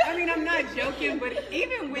 I mean, I'm not joking, but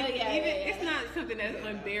even it's not something that's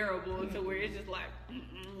unbearable to where it's just like,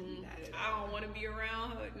 I don't want to be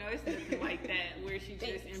around her. No, it's nothing like that where she's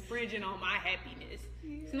just infringing on my happiness.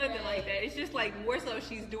 It's nothing like that. It's just like more so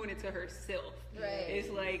she's doing it to herself. Right. It's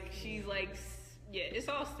like she's like, yeah, it's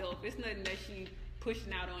all self. It's nothing that she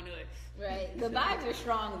pushing out on us. Right. The vibes are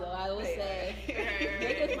strong, though, I will say.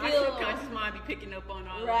 They could My feel- subconscious mind be picking up on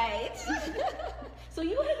all Right. So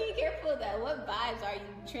you want to be careful of that. What vibes are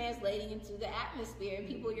you translating into the atmosphere and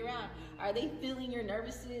people you're around? Are they feeling your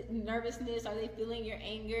nervousness? Are they feeling your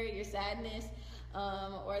anger, your sadness?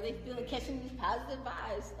 Or are they catching these positive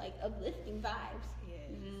vibes, like uplifting vibes?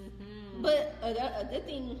 Yes. Mm-hmm. But a good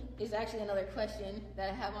thing is actually another question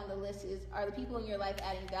that I have on the list is, are the people in your life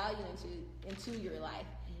adding value into your life?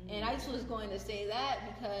 And I just was going to say that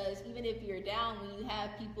because even if you're down, when you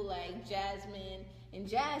have people like Jasmine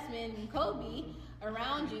and Kobe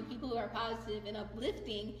around you, people who are positive and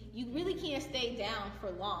uplifting, you really can't stay down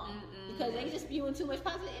for long because they just spewing too much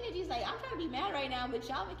positive energy. It's like, I'm trying to be mad right now, but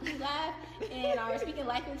y'all making me laugh and are speaking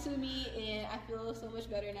life into me, and I feel so much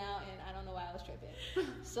better now, and I don't know why I was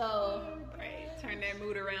tripping. So, Right. Turn that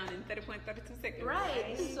mood around in 30.32 seconds.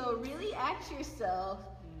 right. So really ask yourself,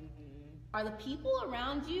 are the people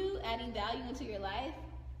around you adding value into your life?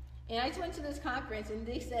 And I just went to this conference, and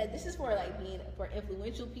they said this is for for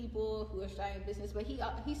influential people who are starting a business. But he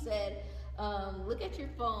said, look at your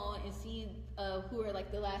phone and see who are like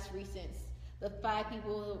the last recents, the 5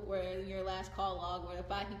 people were in your last call log, or the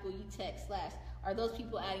 5 people you text last. Are those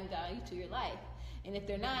people adding value to your life? And if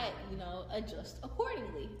they're not, adjust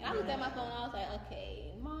accordingly. And I looked at my phone and I was like,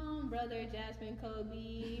 okay, mom, brother, Jasmine,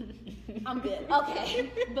 Kobe, I'm good. Okay,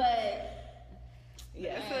 but.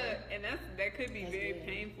 Yeah. That could be That's very good.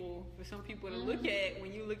 painful for some people to look at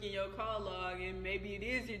when you look in your call log, and maybe it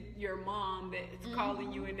is your mom that's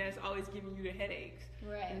calling you and that's always giving you the headaches.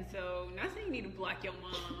 Right. And so, not saying you need to block your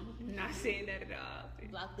mom, not saying that at all.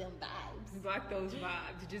 Block them vibes. Block those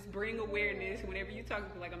vibes. Just bring awareness whenever you talk.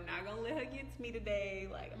 Like, I'm not gonna let her get to me today.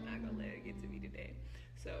 Like, I'm not gonna let her get to me today.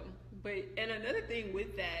 So, and another thing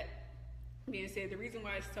with that being said, the reason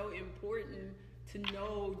why it's so important to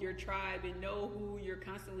know your tribe and know who you're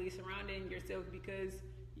constantly surrounding yourself, because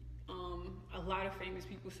a lot of famous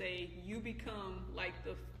people say you become like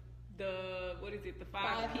the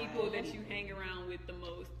 5 people that you hang around with the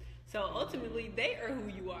most. So ultimately, they are who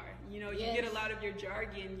you are. You get a lot of your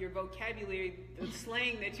jargon, your vocabulary, the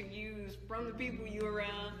slang that you use from the people you're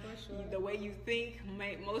around, For sure. the way you think.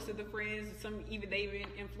 Most of the friends, they even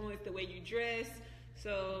influence the way you dress.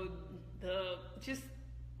 So just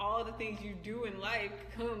all the things you do in life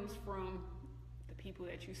comes from the people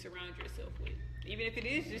that you surround yourself with. Even if it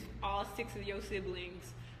is just all 6 of your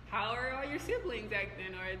siblings, how are all your siblings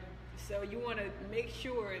acting? So you want to make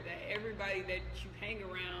sure that everybody that you hang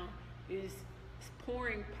around is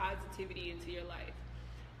pouring positivity into your life.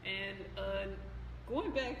 And going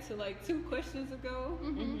back to like 2 questions ago,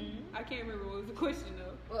 I can't remember what was the question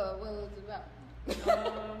though. Well, what was it about?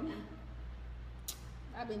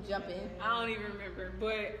 I've been jumping. I don't even remember,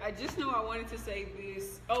 but I just know I wanted to say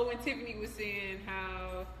this. Oh, when Tiffany was saying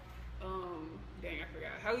how, dang, I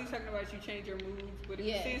forgot. How you talking about you change your moods, but it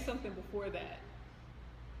was saying something before that.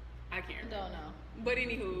 I can't remember. Don't know. But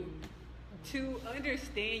anywho, to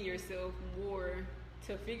understand yourself more,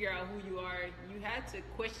 to figure out who you are, you had to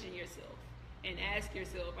question yourself and ask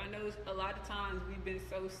yourself. I know a lot of times we've been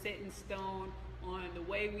so set in stone on the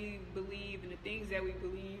way we believe and the things that we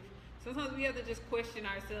believe. Sometimes we have to just question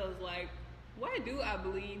ourselves, like, why do I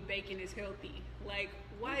believe bacon is healthy? Like,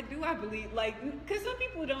 why do I believe, because some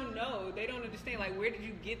people don't know. They don't understand, like, where did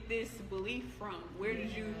you get this belief from? Where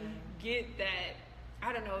did you get that,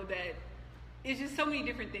 I don't know, that it's just so many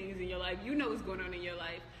different things in your life. You know what's going on in your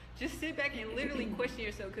life. Just sit back and literally question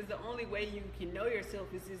yourself, because the only way you can know yourself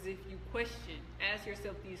is if you question. Ask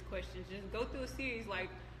yourself these questions. Just go through a series like,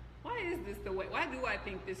 why is this the way? Why do I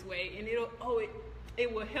think this way? And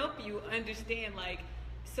it will help you understand, like,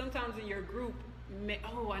 sometimes in your group,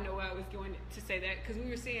 I know I was going to say that, because we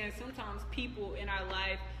were saying sometimes people in our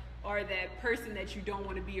life are that person that you don't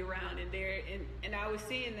want to be around, and I was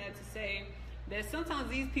saying that to say that sometimes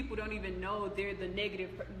these people don't even know they're the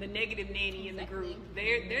negative nanny in the group.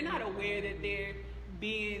 They're not aware that they're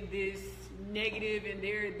being this negative, and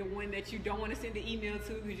they're the one that you don't want to send the email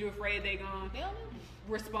to because you're afraid they're gonna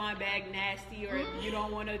respond back nasty, or you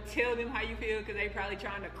don't want to tell them how you feel because they probably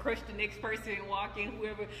trying to crush the next person and walk in,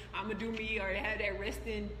 whoever, I'm gonna do me, or have that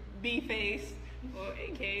resting B face, or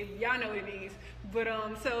AK, y'all know what it means. But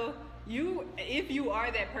so if you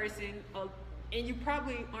are that person, and you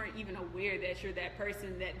probably aren't even aware that you're that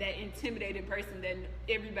person, that intimidated person that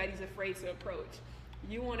everybody's afraid to approach.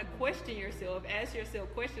 You want to question yourself, ask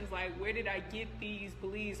yourself questions like, where did I get these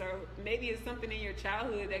beliefs? Or maybe it's something in your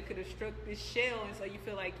childhood that could have struck this shell, and so you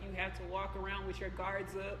feel like you have to walk around with your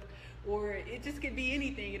guards up. Or it just could be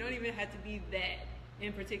anything. You don't even have to be that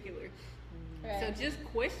in particular. Right. So just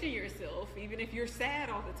question yourself, even if you're sad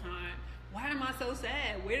all the time. why am I so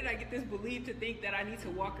sad? Where did I get this belief to think that I need to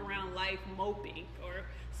walk around life moping? Or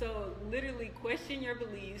so literally question your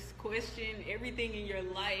beliefs, question everything in your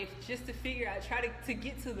life just to figure out, try to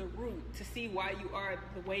get to the root, to see why you are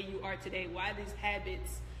the way you are today, why these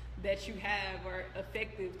habits that you have are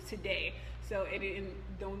effective today. So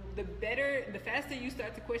the faster you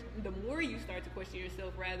start to question, the more you start to question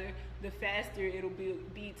yourself, rather, the faster it'll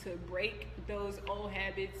be to break those old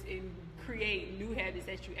habits and create new habits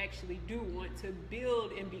that you actually do want to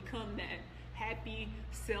build and become that happy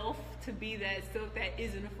self, to be that self that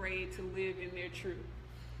isn't afraid to live in their truth.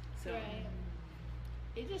 So Right.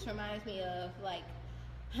 It just reminds me of like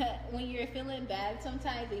when you're feeling bad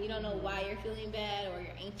sometimes and you don't know why you're feeling bad, or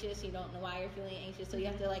you're anxious, you don't know why you're feeling anxious, so you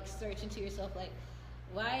have to like search into yourself, like,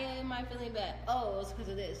 why am I feeling bad? Oh, it's because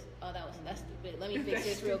of this. Oh, that's stupid. Let me fix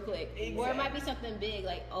this real quick. Exactly. Or it might be something big,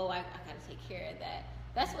 like, oh, I gotta take care of that.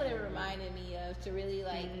 That's what it reminded me of, to really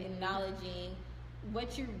like acknowledging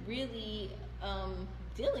what you're really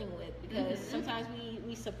dealing with, because sometimes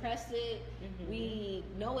we suppress it, we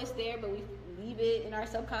know it's there, but we leave it in our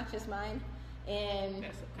subconscious mind, and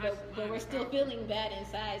but we're still feeling bad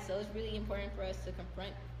inside. So it's really important for us to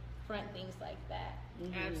confront things like that.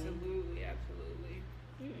 absolutely. I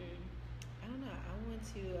don't know. I want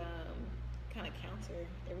to kind of counter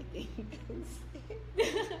everything.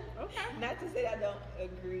 Okay. Not to say I don't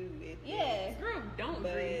agree with Yeah, Girl, don't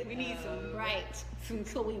But, agree. We need some right.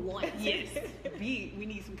 Until we want. yes. We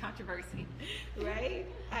need some controversy. right?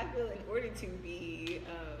 I feel in order to be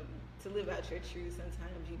to live out your truth,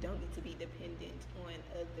 sometimes you don't need to be dependent on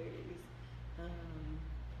others,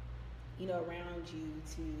 around you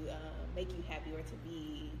to make you happy, or to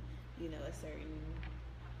be, a certain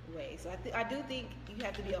way. So I do think you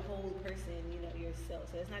have to be a whole person, yourself.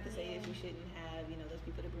 So it's not to say that you shouldn't have, those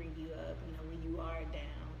people to bring you up, when you are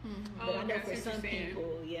down. But I know for some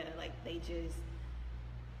people, like they just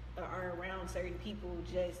are around certain people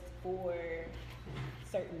just for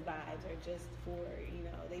certain vibes, or just for,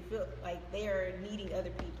 they feel like they are needing other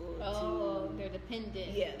people They're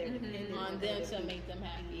dependent. Yeah, they're dependent on on them other to people. make them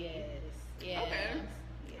happy. Yes. Yeah. Okay.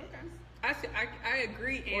 Yes. Okay. I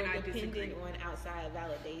agree Or and I dependent disagree. on outside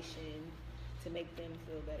validation to make them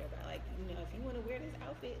feel better about, like, if you want to wear this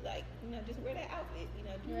outfit, like, just wear that outfit,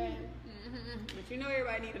 do Right. But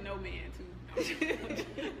everybody need a no man too.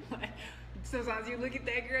 Like, sometimes you look at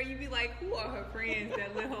that girl, you be like, who are her friends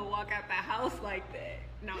that let her walk out the house like that?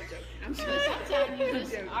 No, I'm joking. I'm But joking. sometimes you I'm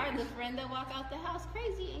just joking. are the friend that walk out the house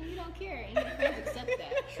crazy and you don't care, and your friends accept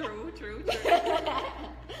that. True.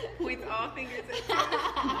 Points all fingers at you. No,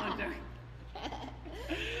 I'm joking.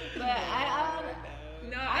 But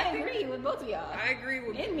I think- agree with both of y'all. I agree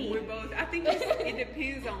with And me. both. I think it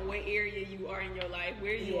depends on what area you are in your life,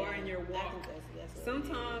 where you are in your I walk. think that's what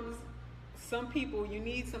Sometimes, some people, you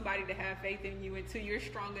need somebody to have faith in you until you're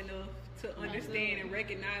strong enough to understand and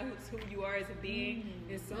recognize who you are as a being.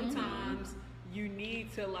 And sometimes you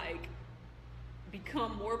need to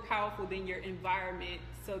become more powerful than your environment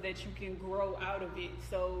so that you can grow out of it.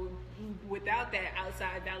 So without that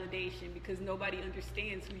outside validation, because nobody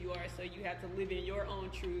understands who you are, so you have to live in your own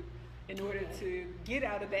truth in order to get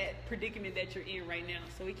out of that predicament that you're in right now.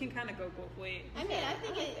 So it can kind of go both ways. I mean,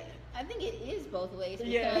 I think it is both ways,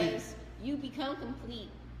 because Yeah. you become complete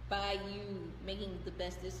by you making the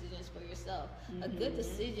best decisions for yourself. A good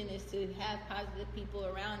decision is to have positive people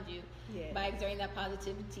around you Yeah. by exerting that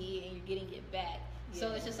positivity, and you're getting it back. So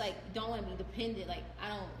Yeah. it's just like, don't want to be dependent. Like,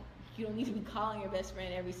 you don't need to be calling your best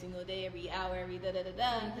friend every single day, every hour, every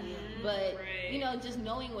da-da-da-da. But, Right. just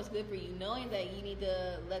knowing what's good for you, knowing that you need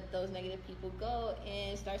to let those negative people go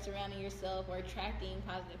and start surrounding yourself or attracting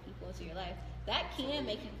positive people into your life. That can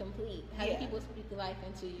make you complete. Having Yeah. people speak life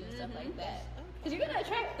into you and stuff like that. Because you're going to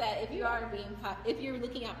attract that if you are if you're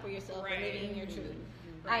looking out for yourself and living in your truth.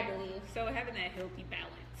 Right. I believe. So having that healthy balance.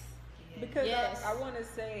 Yeah. Because Yes. I want to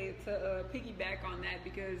say, to piggyback on that,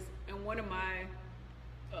 because in one of my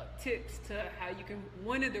tips to how you can,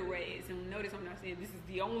 one of the ways, and notice I'm not saying this is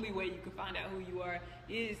the only way you can find out who you are,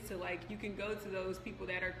 is to you can go to those people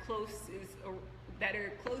that are that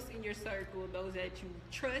are close in your circle, those that you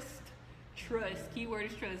trust, keyword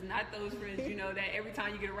is trust, not those friends, that every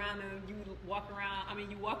time you get around them, you walk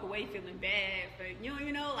away feeling bad, but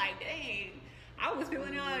dang, I was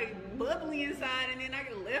feeling bubbly inside, and then I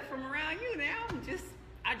get left from around you. Now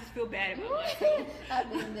I just feel bad about myself. I've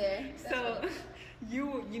been there. So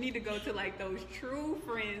you need to go to those true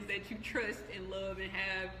friends that you trust and love and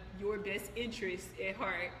have your best interests at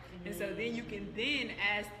heart. And so then you can then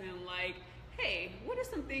ask them hey, what are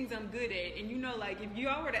some things I'm good at? And you know, like if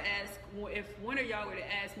y'all were to ask, if one of y'all were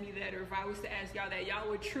to ask me that, or if I was to ask y'all that, y'all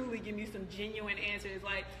would truly give me some genuine answers.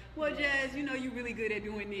 Like, well, Jazz, you know, you're really good at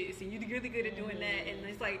doing this, and you're really good at doing that. And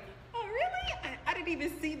it's like, oh, really? I didn't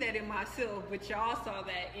even see that in myself, but y'all saw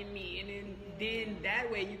that in me. And then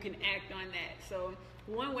that way you can act on that. So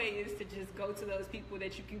one way is to just go to those people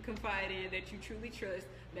that you can confide in, that you truly trust,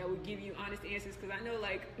 that will give you honest answers. Because I know,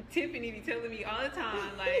 like, Tiffany be telling me all the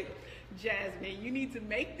time, like, Jasmine, you need to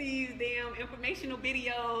make these damn informational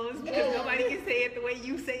videos because nobody can say it the way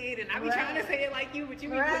you say it. And I be trying to say it like you, but you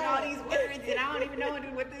be putting all these words and I don't even know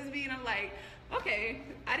what this means. I'm like, okay,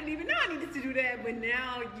 I didn't even know I needed to do that, but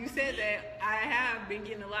now you said that, I have been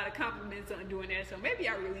getting a lot of compliments on doing that, so maybe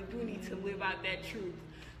I really do need to live out that truth.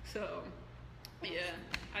 So, yeah,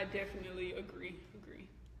 I definitely agree.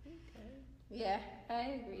 Yeah,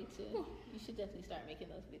 I agree too. You should definitely start making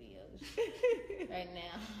those videos right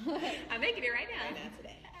now. I'm making it right now.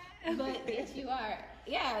 Today. But yes, you are.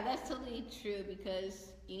 Yeah, that's totally true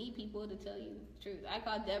because you need people to tell you the truth. I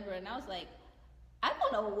called Deborah and I was like, I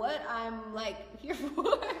don't know what I'm like here for.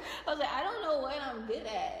 I was like, I don't know what I'm good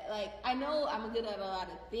at. Like, I know I'm good at a lot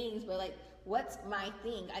of things, but like, what's my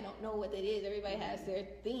thing? I don't know what it is. Everybody has their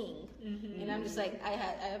thing. And I'm just like, I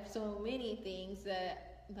have so many things that,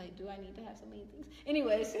 like, do I need to have so many things?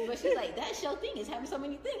 Anyways, but she's like, that's your thing, is having so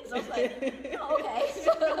many things. I was like, oh, okay.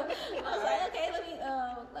 So I was like, okay,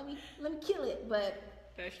 let me kill it. But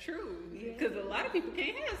that's true, because a lot of people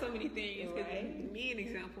can't have so many things. Right. Me, an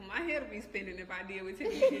example, my head will be spinning if I deal with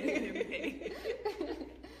Tiffany every day.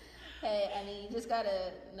 Hey, I mean, you just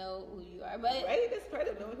gotta know who you are. But right, that's part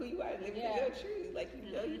of knowing who you are, living your truth. Like,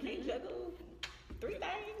 you know, you can't juggle 3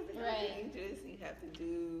 things. Right. You have to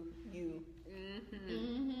do you.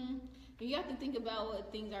 You have to think about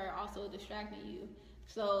what things are also distracting you.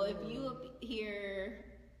 So if you hear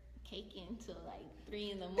caking till like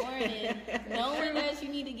 3 in the morning, knowing that you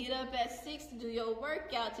need to get up at 6 to do your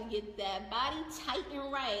workout to get that body tight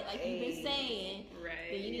and right, like you've been saying,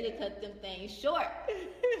 then you need to cut them things short,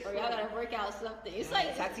 or y'all gotta work out something. It's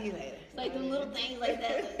like, talk to you later. It's like the little things like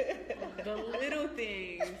that. The little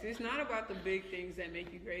things. It's not about the big things that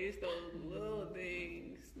make you great. It's those little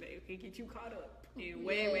things that can get you caught up and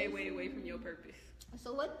way away from your purpose.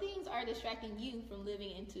 So what things are distracting you from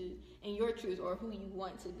living in your truth or who you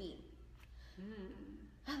want to be?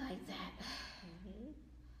 I like that.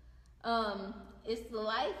 It's the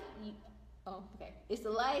life it's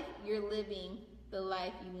the life you're living, the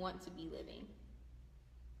life you want to be living.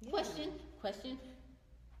 Question.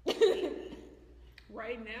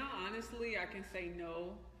 Right now, honestly, I can say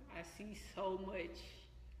no. I see so much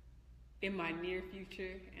in my near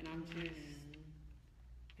future, and I'm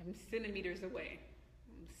centimeters away.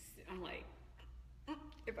 I'm like,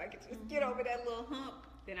 if I could just get over that little hump,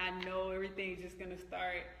 then I know everything's just gonna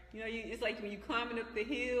start. You know, it's like when you're climbing up the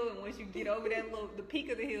hill, and once you get over the peak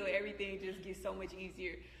of the hill, everything just gets so much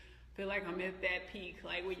easier. Feel like I'm at that peak,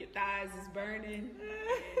 like where your thighs is burning.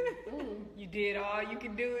 You did all you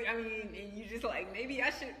can do. I mean, and you just like, maybe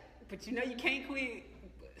I should, but you know you can't quit.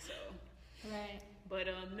 So, right. But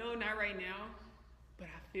no, not right now. But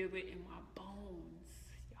I feel it in my bones,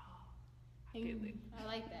 y'all. I feel it. I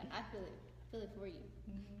like that. I feel it. I feel it for you.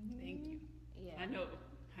 Thank you. Yeah. I know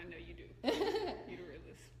you do. You're the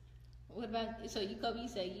realest. What about, so you, Kobe, you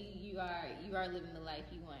say you are living the life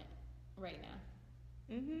you want right now.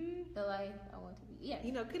 The life I want to be. Yeah.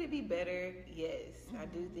 You know, could it be better? Yes, I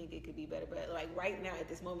do think it could be better. But like right now, at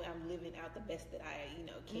this moment, I'm living out the best that I,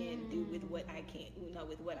 can do with what I can,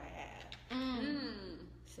 with what I have.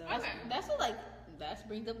 So that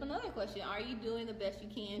brings up another question. Are you doing the best you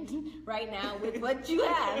can right now with what you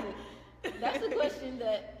have? That's the question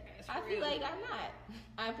that I feel like I'm not.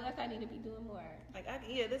 I feel like I need to be doing more. Like,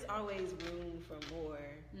 there's always room for more.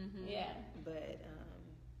 Yeah. But,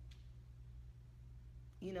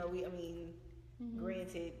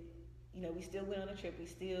 granted, we still went on a trip. We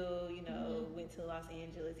still, went to Los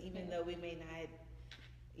Angeles, even though we may not,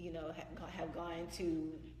 have gone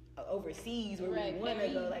to overseas where we want to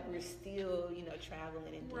go. Like, we're still,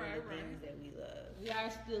 traveling and doing the things that we love. We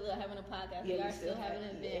are still having a podcast. Yeah, we are still having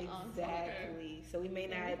an event on. Exactly. So we may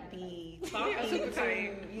not be talking to,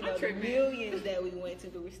 the millions that we went to,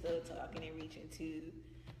 but we're still talking and reaching to,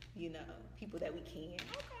 people that we can.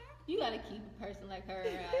 Okay. You gotta keep a person like her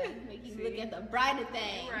around, make you look at the brighter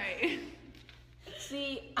things. Right.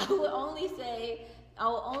 See, I will only say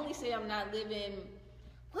I'm not living.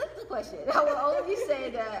 What's the question? I will only say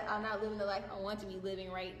that I'm not living the life I want to be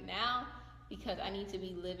living right now because I need to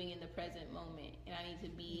be living in the present moment, and I need to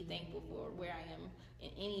be thankful for where I am in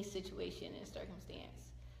any situation and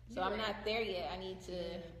circumstance. So I'm not there yet. I need to,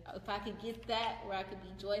 if I could get that where I could be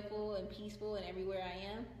joyful and peaceful and everywhere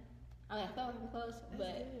I am. I felt like I'm close,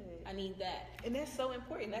 but good. I need that. And that's so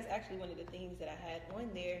important. That's actually one of the things that I had on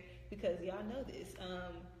there because y'all know this.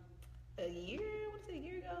 A year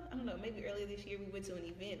ago, I don't know, maybe earlier this year, we went to an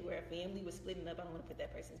event where a family was splitting up. I don't want to put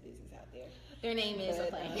that person's business out there. Their name is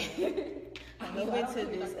But, we went to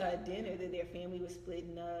this dinner that their family was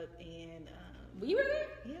splitting up, and we were there?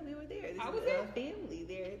 yeah, we were there. This I was was there. a family.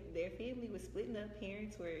 Their family was splitting up.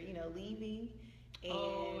 Parents were, leaving, and I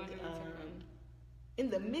know what you're talking about. in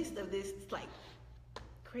the midst of this like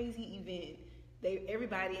crazy event,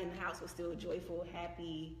 everybody in the house was still joyful,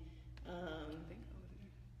 happy.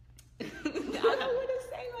 I think I don't want to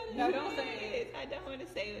say what it is. No, don't say it. I don't want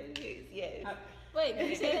to say what it is. Yes. Wait, can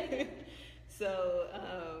you say that again? So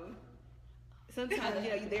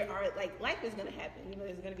sometimes there are life is gonna happen.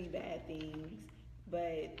 There's gonna be bad things,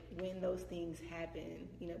 but when those things happen,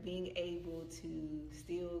 being able to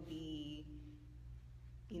still be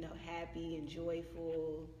happy and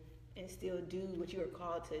joyful and still do what you are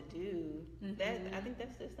called to do. That I think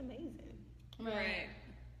that's just amazing. Right.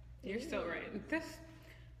 You're so right. That's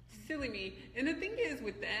silly me. And the thing is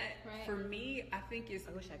with that, Right. for me, I think it's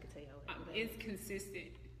I wish I could tell y'all what it's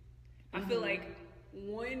consistent. I feel like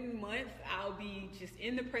 1 month I'll be just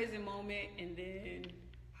in the present moment, and then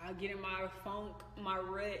I'll get in my funk, my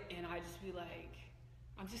rut, and I just be like,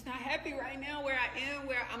 I'm just not happy right now where I am,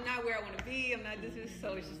 where I'm not where I want to be. I'm not this.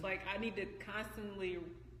 So it's just like I need to constantly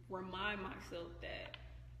remind myself that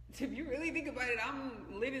if you really think about it,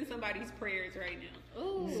 I'm living somebody's prayers right now.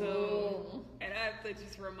 Ooh. So, and I have to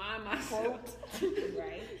just remind myself.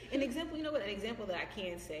 Right. An example, an example that I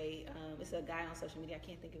can say, it's a guy on social media, I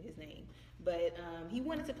can't think of his name, but he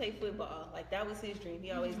wanted to play football. That was his dream.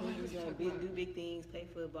 He always knew he was going to do big things, play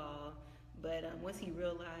football. But once he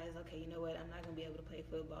realized, okay, you know what, I'm not going to be able to play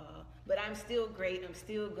football, but I'm still great. I'm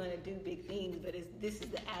still going to do big things, but this is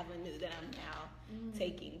the avenue that I'm now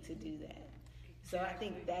taking to do that. So I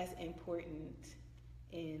think that's important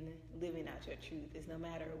in living out your truth, is no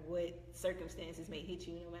matter what circumstances may hit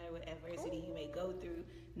you, no matter what adversity you may go through,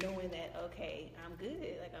 knowing that, okay, I'm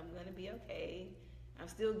good, I'm going to be okay, I'm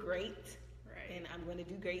still great, Right. and I'm going to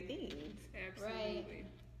do great things. Absolutely.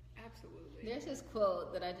 Absolutely. There's this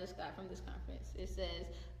quote that I just got from this conference. It says,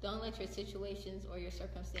 "Don't let your situations or your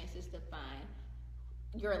circumstances define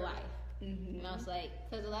your life." And I was like,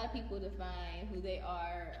 because a lot of people define who they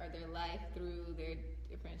are or their life through their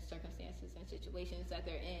different circumstances and situations that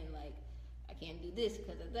they're in. Like, I can't do this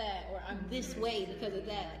because of that, or I'm this way because of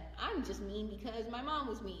that. I'm just mean because my mom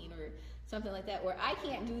was mean, or something like that. Or I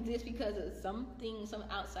can't do this because of some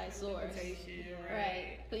outside source. Limitation, Right.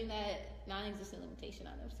 right. Putting that non-existent limitation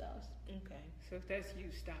on themselves. Okay. So if that's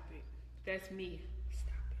you, stop it. If that's me,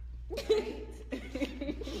 stop it.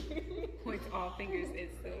 Points all fingers at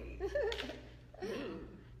self.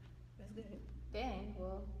 That's good. Dang,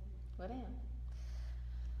 well damn. All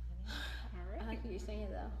I right. like what you're saying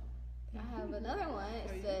though. I have another one.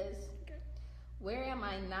 It says, "Where am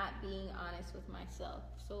I not being honest with myself?"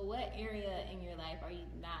 So what area in your life are you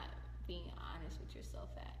not being honest with yourself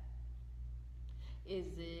at?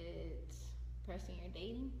 Is it the person you're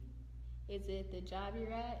dating? Is it the job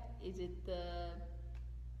you're at? Is it the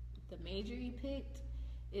major you picked?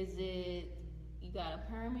 Is it you got a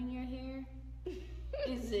perm in your hair?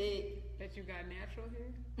 Is it That you got natural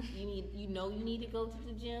hair? you need to go to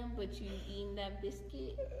the gym, but you eating that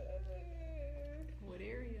biscuit? What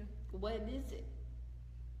area? What is it?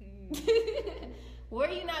 Where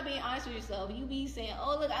are you not being honest with yourself? You be saying,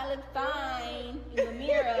 "Oh, look, I look fine in the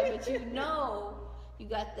mirror," but you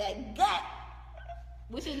got that gut,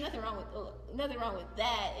 which is nothing wrong with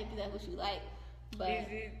that if that's what you like. But Is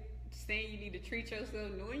it saying you need to treat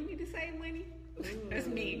yourself knowing you need to save money? That's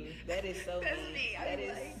me. That is so That's mean. me. I That be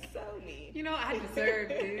is like, so mean. I deserve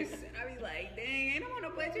this. I be like, dang, ain't I on a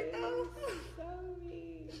budget though? So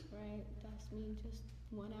mean. right, that's me just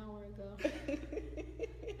 1 hour ago.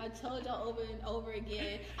 I told y'all over and over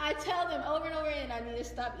again. I tell them over and over again I need to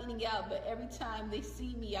stop eating out, but every time they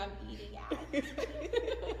see me, I'm eating out.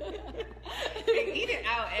 Hey, eating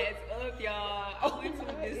out adds up, y'all. I went to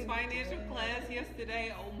this financial class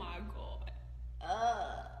yesterday. Oh my god.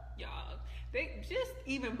 Y'all. They just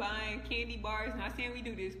even buying candy bars. Not saying we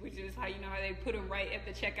do this, which is how how they put them right at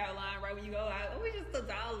the checkout line, right when you go out. Oh, it's just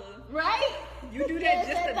 $1. Right? You do that Yes,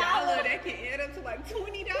 just $1. $1. That can add up to like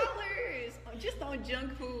 $20 just on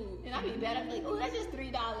junk food. And I'd be bad. I'd be like, "Oh, that's just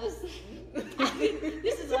 $3.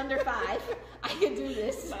 This is under $5. I can do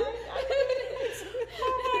this."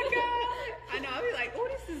 Oh my god! I know. I'll be like, "Oh,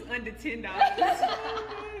 this is under $10."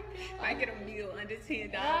 If I get a meal under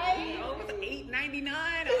 $10, Right? it was $8.99.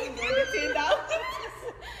 I was under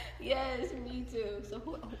 $10. Yes, me too. So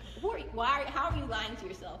how are you lying to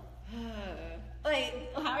yourself?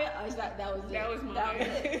 Like, how are you, oh, that was it. That was mine. That was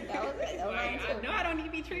it. That was it. That was mine Like, too. I know I don't need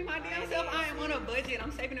to be treating my damn self. I am on a budget.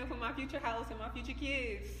 I'm saving up for my future house and my future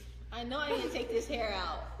kids. I know I need to take this hair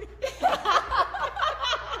out.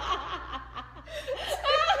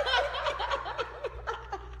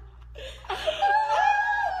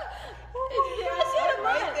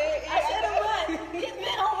 I said a month. It's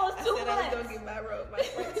been almost 2 I months. was gonna get my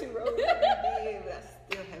front 2 rows every day, but I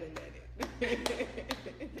still haven't done it.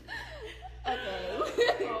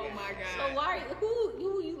 Okay. Oh my God. So who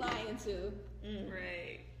are you lying to?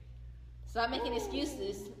 Right. Stop making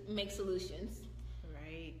excuses. Make solutions.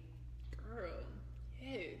 Right. Girl.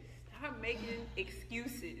 Yes. Stop making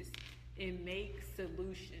excuses and make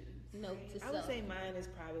solutions. Note to I would self. say mine is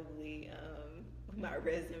probably my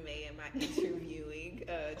resume and my interviewing.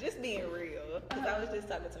 Just being real, because I was just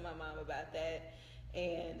talking to my mom about that,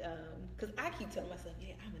 and because I keep telling myself,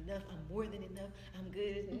 yeah, I'm enough, I'm more than enough, I'm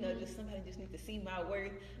good. You know, just somebody just needs to see my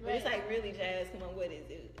worth. But it's like, really, Jazz, come on, what is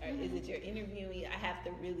it? Is it your interviewing? I have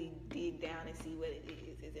to really dig down and see what it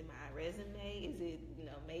is. Is it my resume? Is it,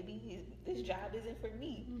 maybe this job isn't for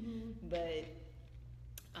me? But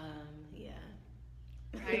yeah.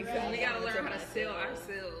 Right, because we gotta To learn how to sell myself.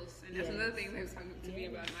 ourselves, and that's Yes. another thing they was talking to me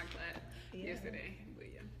Yes. about in my class Yeah. yesterday. But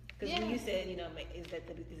yeah, Because when you said, is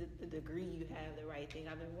it the degree you have the right thing?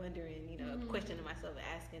 I've been wondering, questioning myself,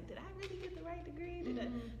 asking, did I really get the right degree?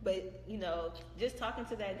 But just talking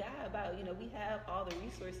to that guy about, we have all the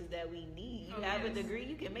resources that we need. You Oh, have a yes. degree,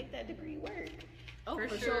 you can make that degree work. Oh, for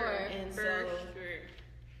sure. sure. And for so sure.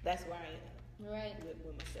 that's where I am Right. with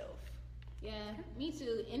myself. Yeah, me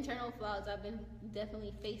too. Internal flaws, I've been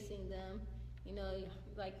definitely facing them.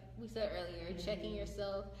 Like we said earlier, checking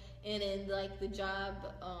yourself. And in like the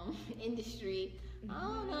job industry, I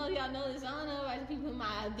don't know if y'all know this. I don't know if I should put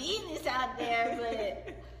my business out there,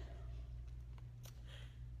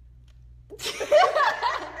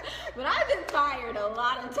 but I've been fired a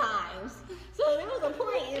lot of times. So there was a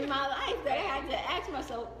point in my life that I had to ask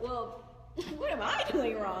myself, well, what am I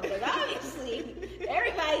doing wrong? Because obviously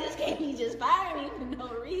everybody just can't be just firing me for no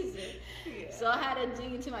reason. Yeah. So I had to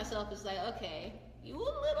dig into myself. It's like, okay, you a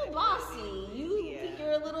little bossy. You think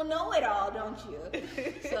you're a little know-it-all, don't you?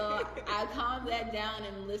 So I calmed that down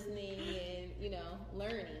and listening and,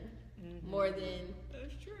 learning more than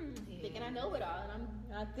That's true. thinking I know it all. And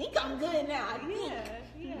I think I'm good now. I think.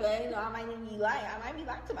 Yeah. But, I might be lying. I might be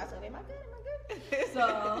lying to myself. Am I good? Am I good?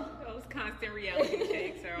 So... Those constant reality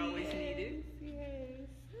checks are always needed. Yes.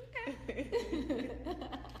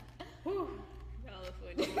 Whew. Y'all are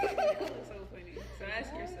funny. Y'all are so funny. So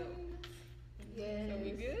ask yourself. Yes. So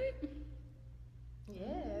we good?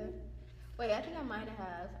 Yeah. Wait, I think I might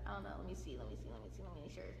have. I don't know. Let me see. Let me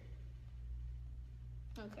make sure.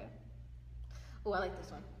 Okay. Oh, I like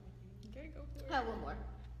this one. Okay, go for I have one more.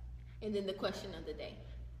 And then the question of the day.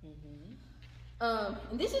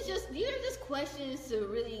 And these are just questions to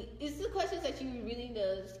really, it's the questions that you really need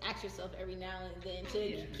to ask yourself every now and then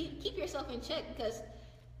to keep yourself in check, because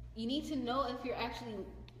you need to know if you're actually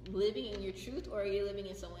living in your truth or you're living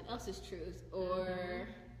in someone else's truth, or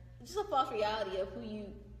just a false reality of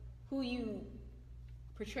who you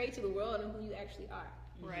portray to the world and who you actually are.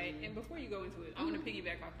 Right, and before you go into it, I want to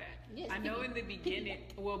piggyback off that. Yes, I know in the beginning,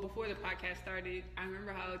 before the podcast started, I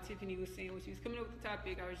remember how Tiffany was saying when she was coming up with the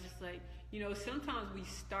topic, I was just like, sometimes we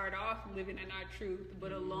start off living in our truth,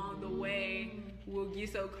 but along the way, we'll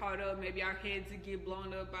get so caught up, maybe our heads will get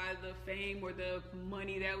blown up by the fame or the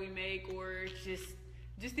money that we make, or just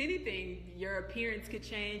anything. Your appearance could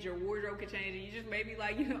change, your wardrobe could change, and you just maybe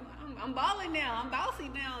like, I'm balling now, I'm bossy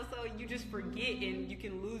now, so you just forget and you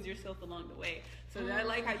can lose yourself along the way. So I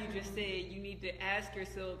like how you just said you need to ask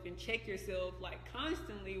yourself and check yourself like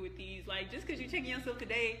constantly with these, like just because you're checking yourself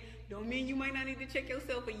today don't mean you might not need to check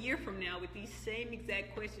yourself a year from now with these same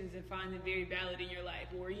exact questions and find them very valid in your life,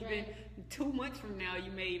 or even 2 months from now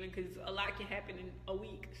you may even, because a lot can happen in a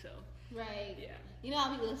week. So Right. yeah. You know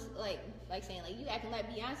how people like saying like, you acting like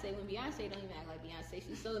Beyonce, when Beyonce don't even act like Beyonce.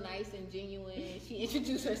 She's so nice and genuine. She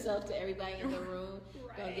introduced herself to everybody in the room.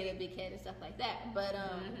 Don't get a big head and stuff like that. But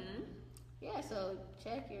yeah, so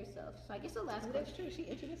check yourself. So I guess the last That's question. true. She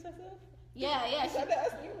introduced herself. Yeah. So I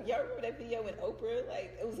asked you, y'all remember that video with Oprah?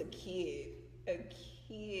 Like, it was a kid.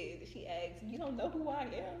 She asked, "You don't know who I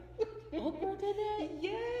am?" Oprah did that?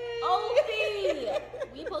 Yes. Opie!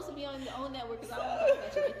 We supposed to be on your own network because I don't know if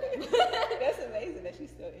I should get That's amazing that she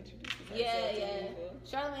still introduces herself to Yeah. people.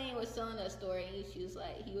 Charlamagne was telling a story. He was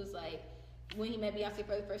like, when he met Beyonce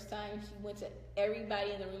for the first time, she went to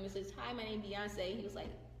everybody in the room and says, "Hi, my name's Beyonce." He was like,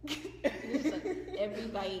 he was like,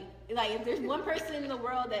 everybody, like if there's one person in the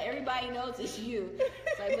world that everybody knows, it's you.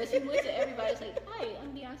 It's like, but she went to everybody. It's like, "Hi,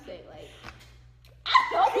 I'm Beyonce." Like, I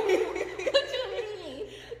don't know what you mean.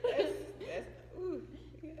 That's ooh,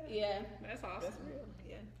 Yeah, That's awesome. that's real.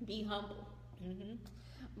 Yeah. be humble. Mm-hmm.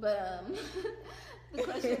 But the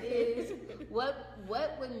question is, what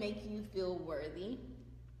would make you feel worthy?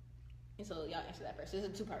 And so y'all answer that first. It's a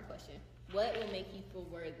two-part question. What would make you feel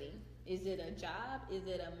worthy? Is it a job? Is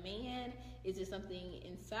it a man? Is it something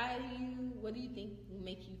inside of you? What do you think will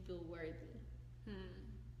make you feel worthy?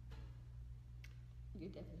 Your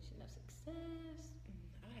definition of success.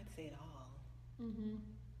 I had to say it all. Mm-hmm.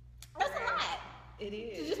 That's a lot. It To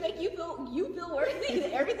is. just make you feel worthy.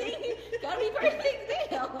 Everything gotta be perfect.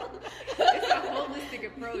 Damn. It's a holistic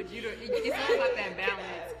approach. It's all about that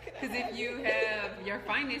balance. Because if you have your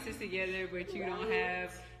finances together, but you don't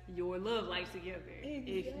have your love life together.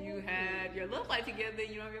 If you have your love life together,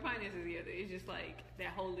 you don't have your finances together. It's just like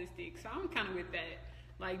that holistic. So I'm kind of with that.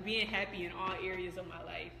 Like being happy in all areas of my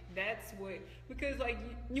life. That's what, because like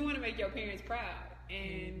you want to make your parents proud.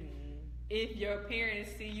 And if your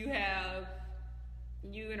parents see you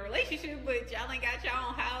in a relationship, but y'all ain't got your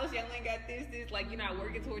own house, y'all ain't got this, like you're not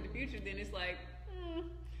working toward the future, then it's like,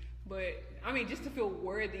 But I mean, just to feel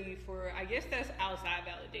worthy for, I guess that's outside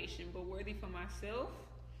validation, but worthy for myself,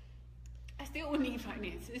 I still would need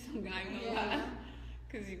finances. I'm not gonna lie,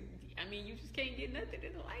 because you just can't get nothing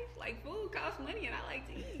in life. Like food costs money, and I like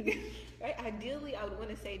to eat. Right? Ideally, I would want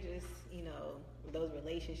to say just those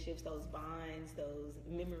relationships, those bonds, those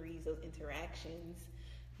memories, those interactions.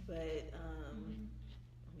 But I'm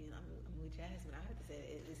with Jasmine. I have to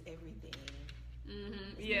say it's everything.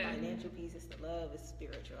 Mm-hmm. It's Yeah. the financial piece. It's the love. It's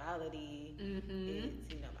spirituality. Mm-hmm.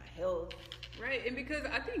 It's my health. Right, and because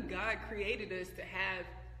I think God created us to have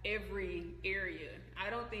every area. I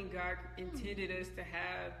don't think God intended us to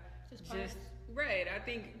have just right. I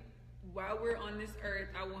think while we're on this earth,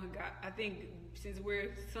 I think since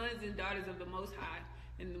we're sons and daughters of the Most High,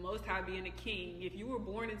 and the Most High being a king, if you were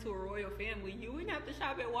born into a royal family, you wouldn't have to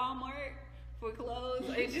shop at Walmart for clothes.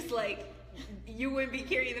 It's just like you wouldn't be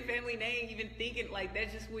carrying the family name, even thinking like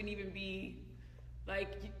that. Just wouldn't even be like.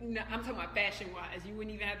 I'm talking about fashion wise. You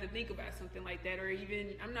wouldn't even have to think about something like that, or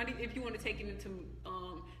even if you want to take it into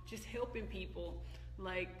just helping people,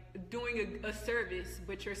 like doing a service,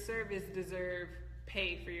 but your service deserve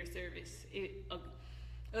pay for your service.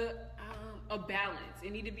 A balance.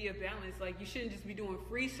 It need to be a balance. Like you shouldn't just be doing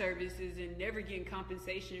free services and never getting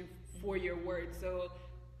compensation for your work. So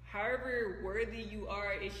however worthy you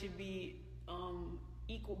are, it should be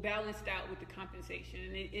equal, balanced out with the compensation.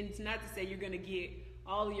 And it's not to say you're going to get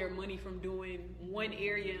all your money from doing one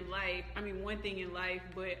thing in life,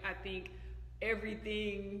 but I think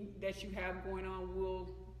everything that you have going on will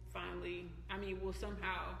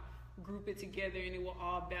somehow group it together and it will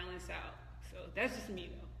all balance out. So that's just me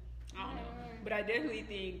though. I don't know. But I definitely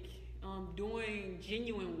think doing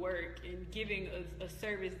genuine work and giving a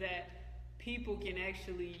service that people can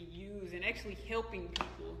actually use and actually helping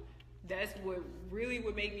people, that's what really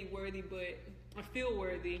would make me worthy. But I feel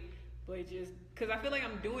worthy, but just because I feel like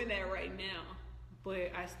I'm doing that right now,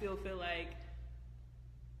 but I still feel like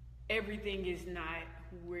everything is not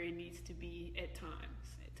where it needs to be at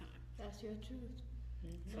times. That's your truth.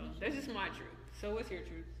 So that's just my truth. So what's your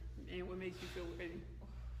truth? And what makes you feel worthy?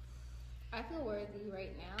 I feel worthy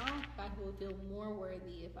right now. I would feel more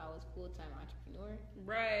worthy if I was a full-time entrepreneur.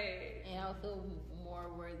 Right. And I would feel more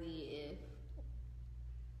worthy if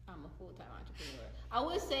I'm a full-time entrepreneur. I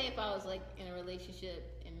would say if I was like in a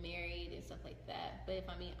relationship and married and stuff like that. But if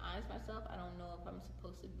I'm being honest with myself, I don't know if I'm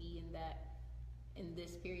supposed to be in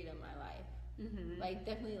this period of my life. Mm-hmm. Like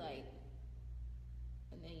definitely like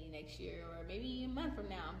maybe next year or maybe a month from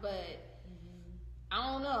now. But I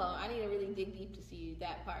don't know. I need to really dig deep to see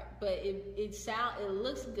that part. But it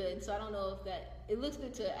looks good. So I don't know if it looks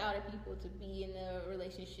good to outer people to be in a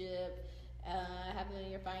relationship, having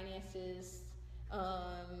your finances.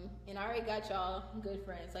 And I already got y'all good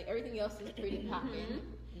friends. Like everything else is pretty popping.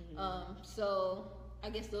 So I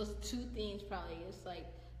guess those two things probably is like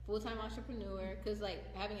full-time entrepreneur, because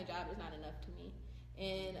like having a job is not enough to me,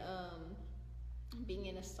 and being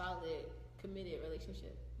in a solid, committed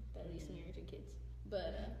relationship that leads to marriage and kids.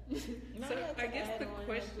 But So I guess the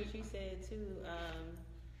question what you said too,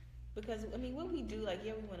 because what we do, like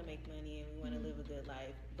we want to make money and we want to live a good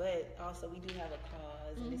life, but also we do have a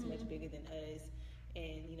cause and it's much bigger than us,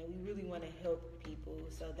 and we really want to help people,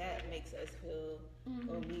 so that makes us feel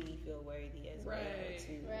or we feel worthy as well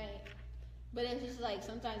too. Right. But it's just like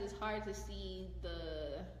sometimes it's hard to see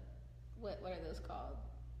what are those called?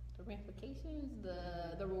 The ramifications,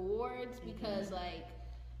 the rewards, because like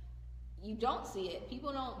you don't see it.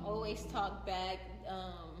 People don't always talk back.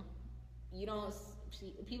 You don't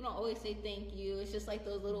see, people don't always say thank you. It's just like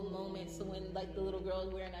those little moments when like the little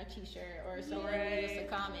girl's wearing a t-shirt or someone leaves a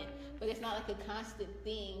comment, but it's not like a constant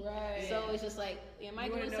thing. Right. So it's just like, am I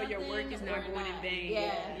You doing want to know something? your work is not going in vain.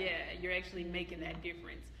 Yeah. Yeah, you're actually making that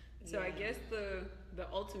difference. So I guess the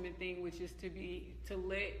ultimate thing, which is to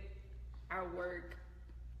let our work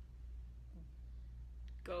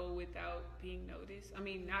go without being noticed. I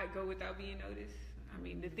mean, not go without being noticed. I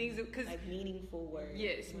mean, the things because like meaningful work.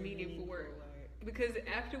 Yes, meaningful work. Because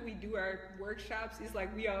after we do our workshops, it's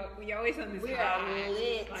like we always on this high.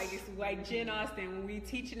 Lit. Like it's like Jen Austen, when we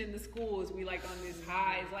teaching in the schools, we like on this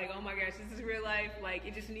high. It's like, oh my gosh, this is real life. Like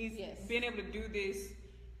it just needs being able to do this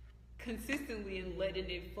consistently and letting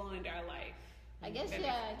it fund our life. I guess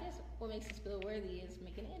what makes us feel worthy is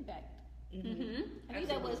making an impact. Mm-hmm. I think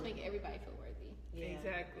that was making everybody feel worthy. Yeah.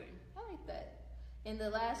 Exactly. I like that. And the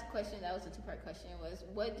last question, that was a two-part question, was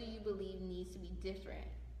what do you believe needs to be different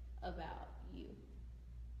about you?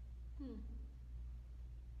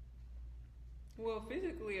 Well,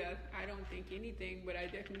 physically, I don't think anything, but I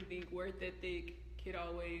definitely think work ethic could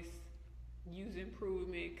always use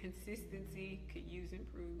improvement. Consistency could use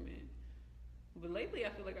improvement. But lately, I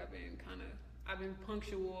feel like I've been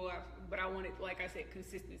punctual, but I wanted, like I said,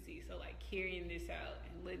 consistency. So like carrying this out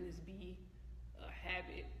and letting this be a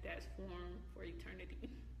habit that's formed for eternity.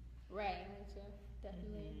 Right, me too.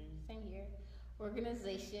 Definitely. Same here.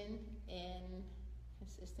 Organization and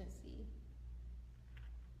consistency.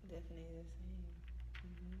 Definitely the same.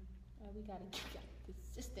 We gotta get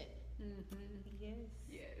consistent.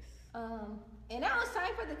 Yes. And now it's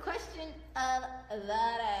time for the question of the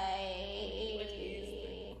day.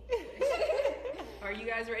 Are you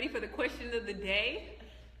guys ready for the question of the day?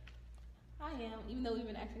 I am, even though we've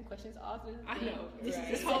been asking questions all through the I day. know.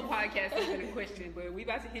 This whole podcast has been a question, but we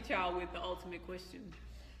about to hit y'all with the ultimate question.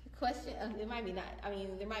 The question, it might be not, I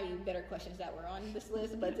mean, there might be better questions that were on this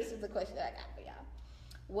list, but this is the question that I got for y'all.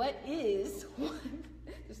 This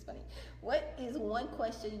is funny. What is one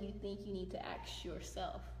question you think you need to ask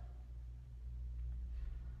yourself?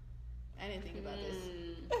 I didn't think about this.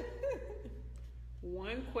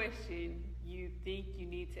 One question you think you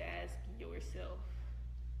need to ask yourself.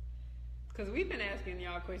 Because we've been asking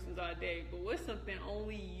y'all questions all day, but what's something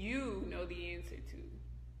only you know the answer to?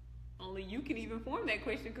 Only you can even form that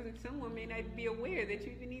question, because someone may not be aware that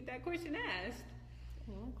you even need that question asked.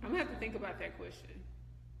 I'm going to have to think about that question.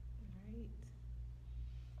 Right.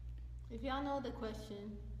 If y'all know the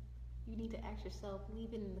question, you need to ask yourself.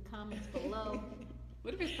 Leave it in the comments below.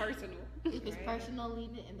 What if it's personal? If it's personal,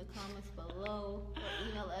 leave it in the comments below. Or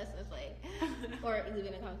email us. It's like, or leave it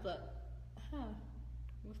in the comments below.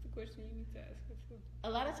 What's the question you need to ask yourself? A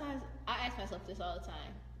lot of times, I ask myself this all the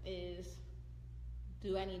time, is,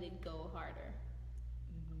 do I need to go harder?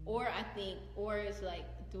 Or it's like,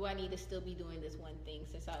 do I need to still be doing this one thing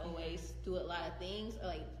since I always do a lot of things? Or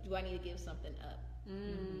like, do I need to give something up?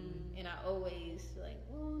 And I always like,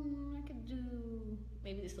 well, I could do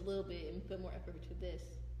maybe just a little bit and put more effort to this.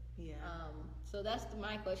 Yeah. So that's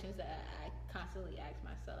my questions that I constantly ask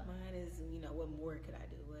myself. Mine is, what more could I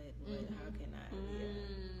do? How can I?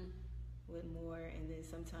 What more? And then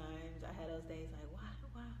sometimes I had those days like, why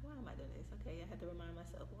am I doing this? Okay, I had to remind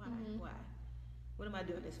myself, why? What am I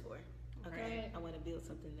doing this for? Okay, I want to build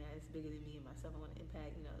something that's bigger than me and myself. I want to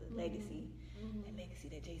impact, the legacy, that legacy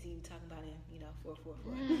that Jay-Z was talking about in,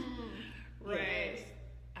 444. Right.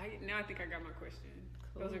 Now I think I got my question.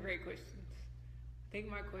 Cool. Those are great questions. I think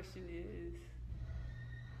my question is,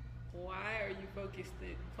 why are you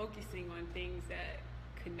focusing on things that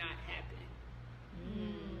could not happen?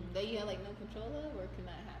 That you have like no control of, or could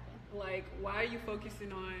not happen? Like, why are you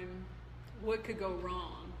focusing on what could go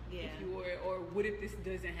wrong? Yeah. If you were, or what if this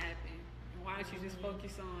doesn't happen? Why don't you just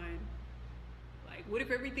focus on, like, what if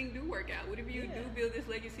everything do work out? What if you do build this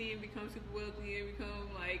legacy and become super wealthy and become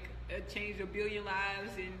like change 1 billion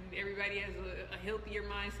lives and everybody has a healthier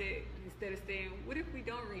mindset instead of saying, what if we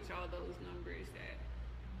don't reach all those numbers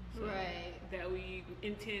that we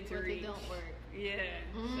intend to reach? They don't work. Yeah.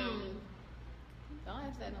 So don't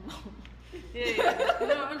ask that no more. Yeah.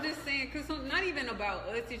 No, I'm just saying, because not even about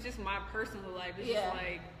us, it's just my personal life. It's just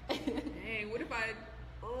like, dang, what if I,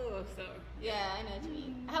 so. Yeah, I know what you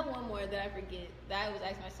mean. I have one more that I forget, that I always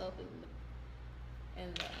ask myself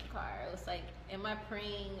in the car. It was like, am I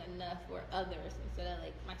praying enough for others instead of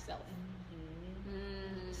like myself?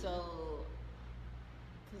 So,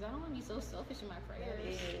 because I don't want to be so selfish in my prayers.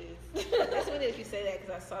 It is. That's what it is you say that,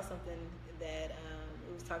 because I saw something that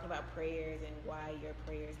was talking about prayers and why your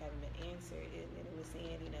prayers haven't been answered, and then it was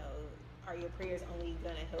saying, are your prayers only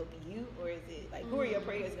gonna help you, or is it like who are your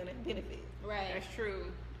prayers gonna benefit? Right. That's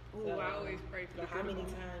true. Ooh, So, I always pray for the how many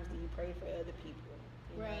people. times do you pray for other people?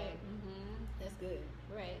 You know? Right. That's good.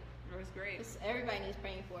 Right. That was great. Everybody needs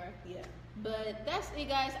praying for. Yeah. But that's it,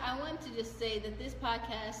 guys. I want to just say that this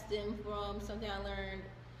podcast stemmed from something I learned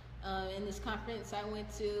in this conference I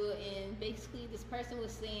went to, and basically this person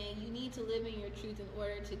was saying you need to live in your truth in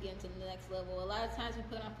order to get to the next level. A lot of times we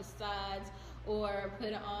put on facades or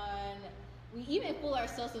we even fool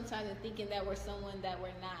ourselves sometimes in thinking that we're someone that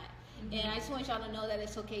we're not. And I just want y'all to know that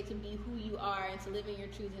it's okay to be who you are and to live in your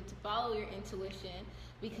truth and to follow your intuition,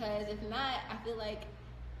 because if not, I feel like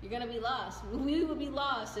you're going to be lost. We will be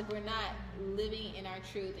lost if we're not living in our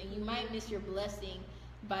truth, and you might miss your blessing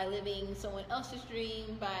by living someone else's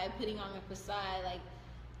dream, by putting on a facade, like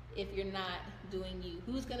if you're not doing you.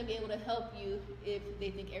 Who's going to be able to help you if they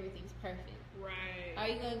think everything's perfect? Right. Are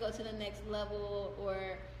you going to go to the next level,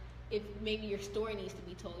 or if maybe your story needs to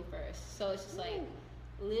be told first? So it's just like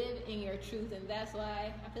live in your truth, and that's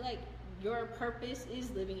why I feel like your purpose is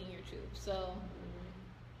living in your truth. So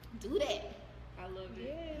do that. I love it.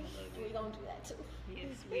 Yes. I love We're it. going to do that too.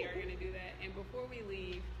 Yes, we are going to do that. And before we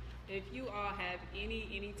leave, if you all have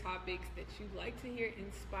any topics that you'd like to hear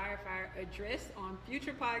Inspire Fire address on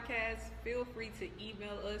future podcasts, feel free to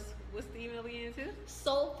email us. What's the email again, Tiff?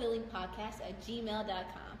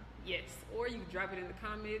 soulfillingpodcast@gmail.com. Yes, or you can drop it in the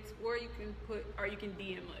comments, or you can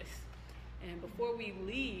DM us. And before we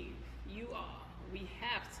leave, we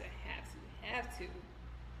have to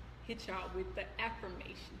hit y'all with the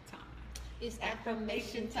affirmation time. It's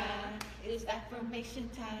affirmation time. It's affirmation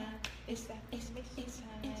time. It's affirmation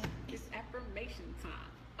time. It's affirmation time.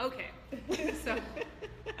 Okay, so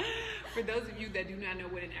for those of you that do not know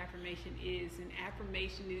what an affirmation is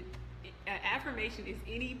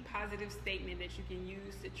any positive statement that you can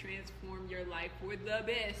use to transform your life for the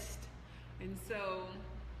best. And so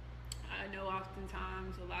I know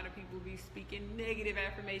oftentimes a lot of people be speaking negative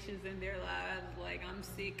affirmations in their lives, like I'm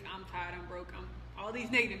sick, I'm tired, I'm broke, I'm all these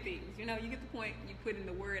negative things. You get the point. You put in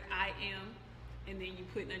the word I am, and then you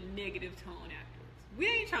put in a negative tone afterwards. We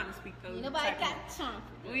ain't trying to speak those. Nobody got time.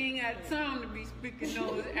 We ain't got time to be speaking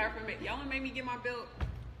those affirmations. Y'all wanna make me get my belt?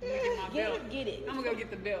 I'm gonna get my belt. Get it. I'm gonna go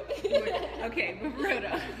get the belt. Okay, but for real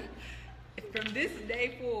though, from this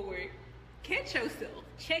day forward, catch yourself,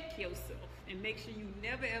 check yourself, and make sure you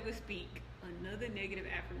never ever speak another negative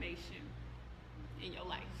affirmation in your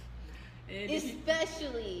life. And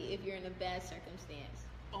Especially if you're in a bad circumstance.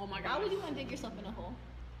 Oh my Why God. would you want to dig yourself in a hole?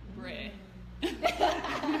 Bruh.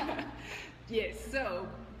 Yes, so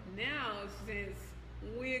now since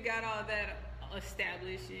we got all that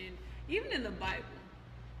established, and even in the Bible,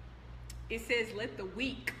 it says, let the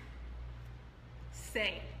weak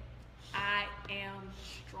say, I am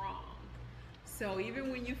strong. So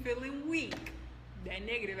even when you're feeling weak, that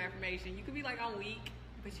negative affirmation, you could be like, I'm weak,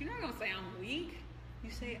 but you're not going to say I'm weak. You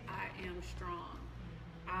say, I am strong.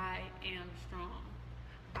 I am strong.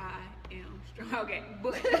 I am strong. Okay,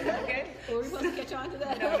 but okay. Were we supposed to catch on to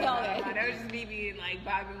that? No, Okay. that was just me being like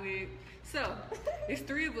vibing with. So it's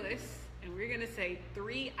three of us, and we're gonna say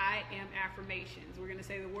 3 I am affirmations. We're gonna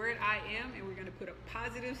say the word I am, and we're gonna put a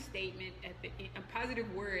positive statement a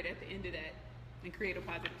positive word at the end of that, and create a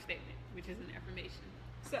positive statement, which is an affirmation.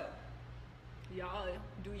 So y'all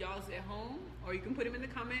do y'all's at home, or you can put them in the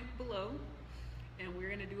comment below. And we're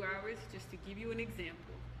going to do ours just to give you an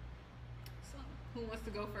example. So, who wants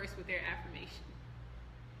to go first with their affirmation?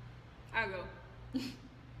 I'll go.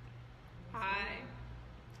 I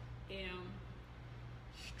am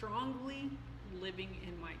strongly living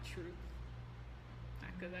in my truth.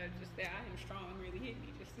 Because I just said I am strong really hit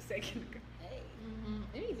me just a second ago. Hey.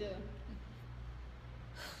 Me too.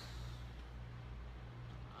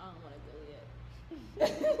 I don't want to go yet.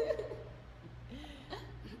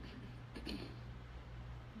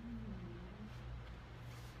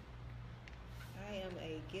 I am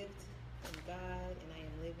a gift from God, and I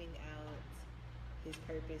am living out His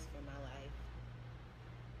purpose for my life.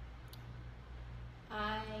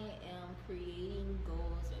 I am creating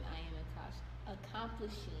goals, and I am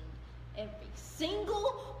accomplishing every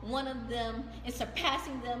single one of them and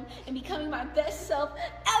surpassing them and becoming my best self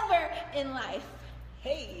ever in life.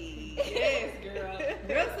 Hey! Yes, girl.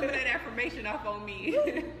 Rub some of that affirmation off on me.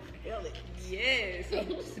 Feel it. Yes, I'm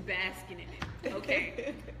just basking in it.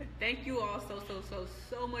 Okay. Thank you all so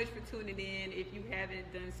much for tuning in. If you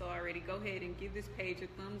haven't done so already, go ahead and give this page a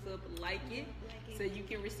thumbs up, like it, so you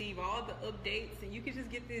can receive all the updates and you can just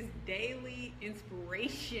get this daily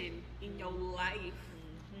inspiration in your life.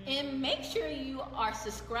 And make sure you are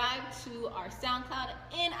subscribed to our SoundCloud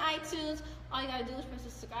and iTunes. All you gotta do is press the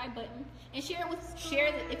subscribe button and share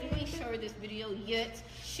if you ain't shared this video yet,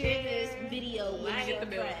 share this video with Like your the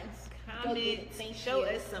bell. friends. Go get it. Comment, Thank show you.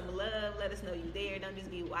 us some love. Let us know you there. Don't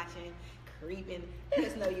just be watching, creeping. Let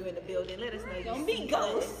us know you in the building. Let us know you Don't be see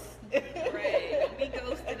ghosts. us. Right. Don't be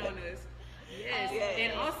ghosting on us. Yes. Yes.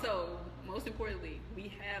 And also, most importantly,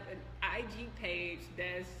 we have an IG page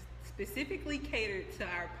that's specifically catered to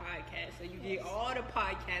our podcast. So you get all the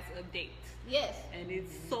podcast updates. Yes. And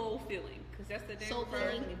it's Soul Filling. Because that's the name Soul of our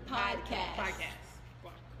Filling Podcast.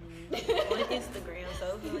 On Instagram.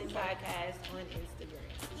 So Feeling Podcast on Instagram.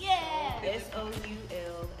 Yeah.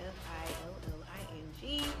 SOULLINGPODCAST.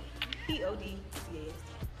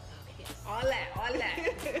 All that.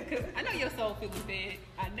 'Cause I know your soul feeling bad.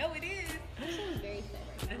 I know it is. This was very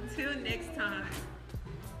clever. Until next time.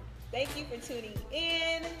 Thank you for tuning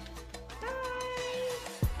in.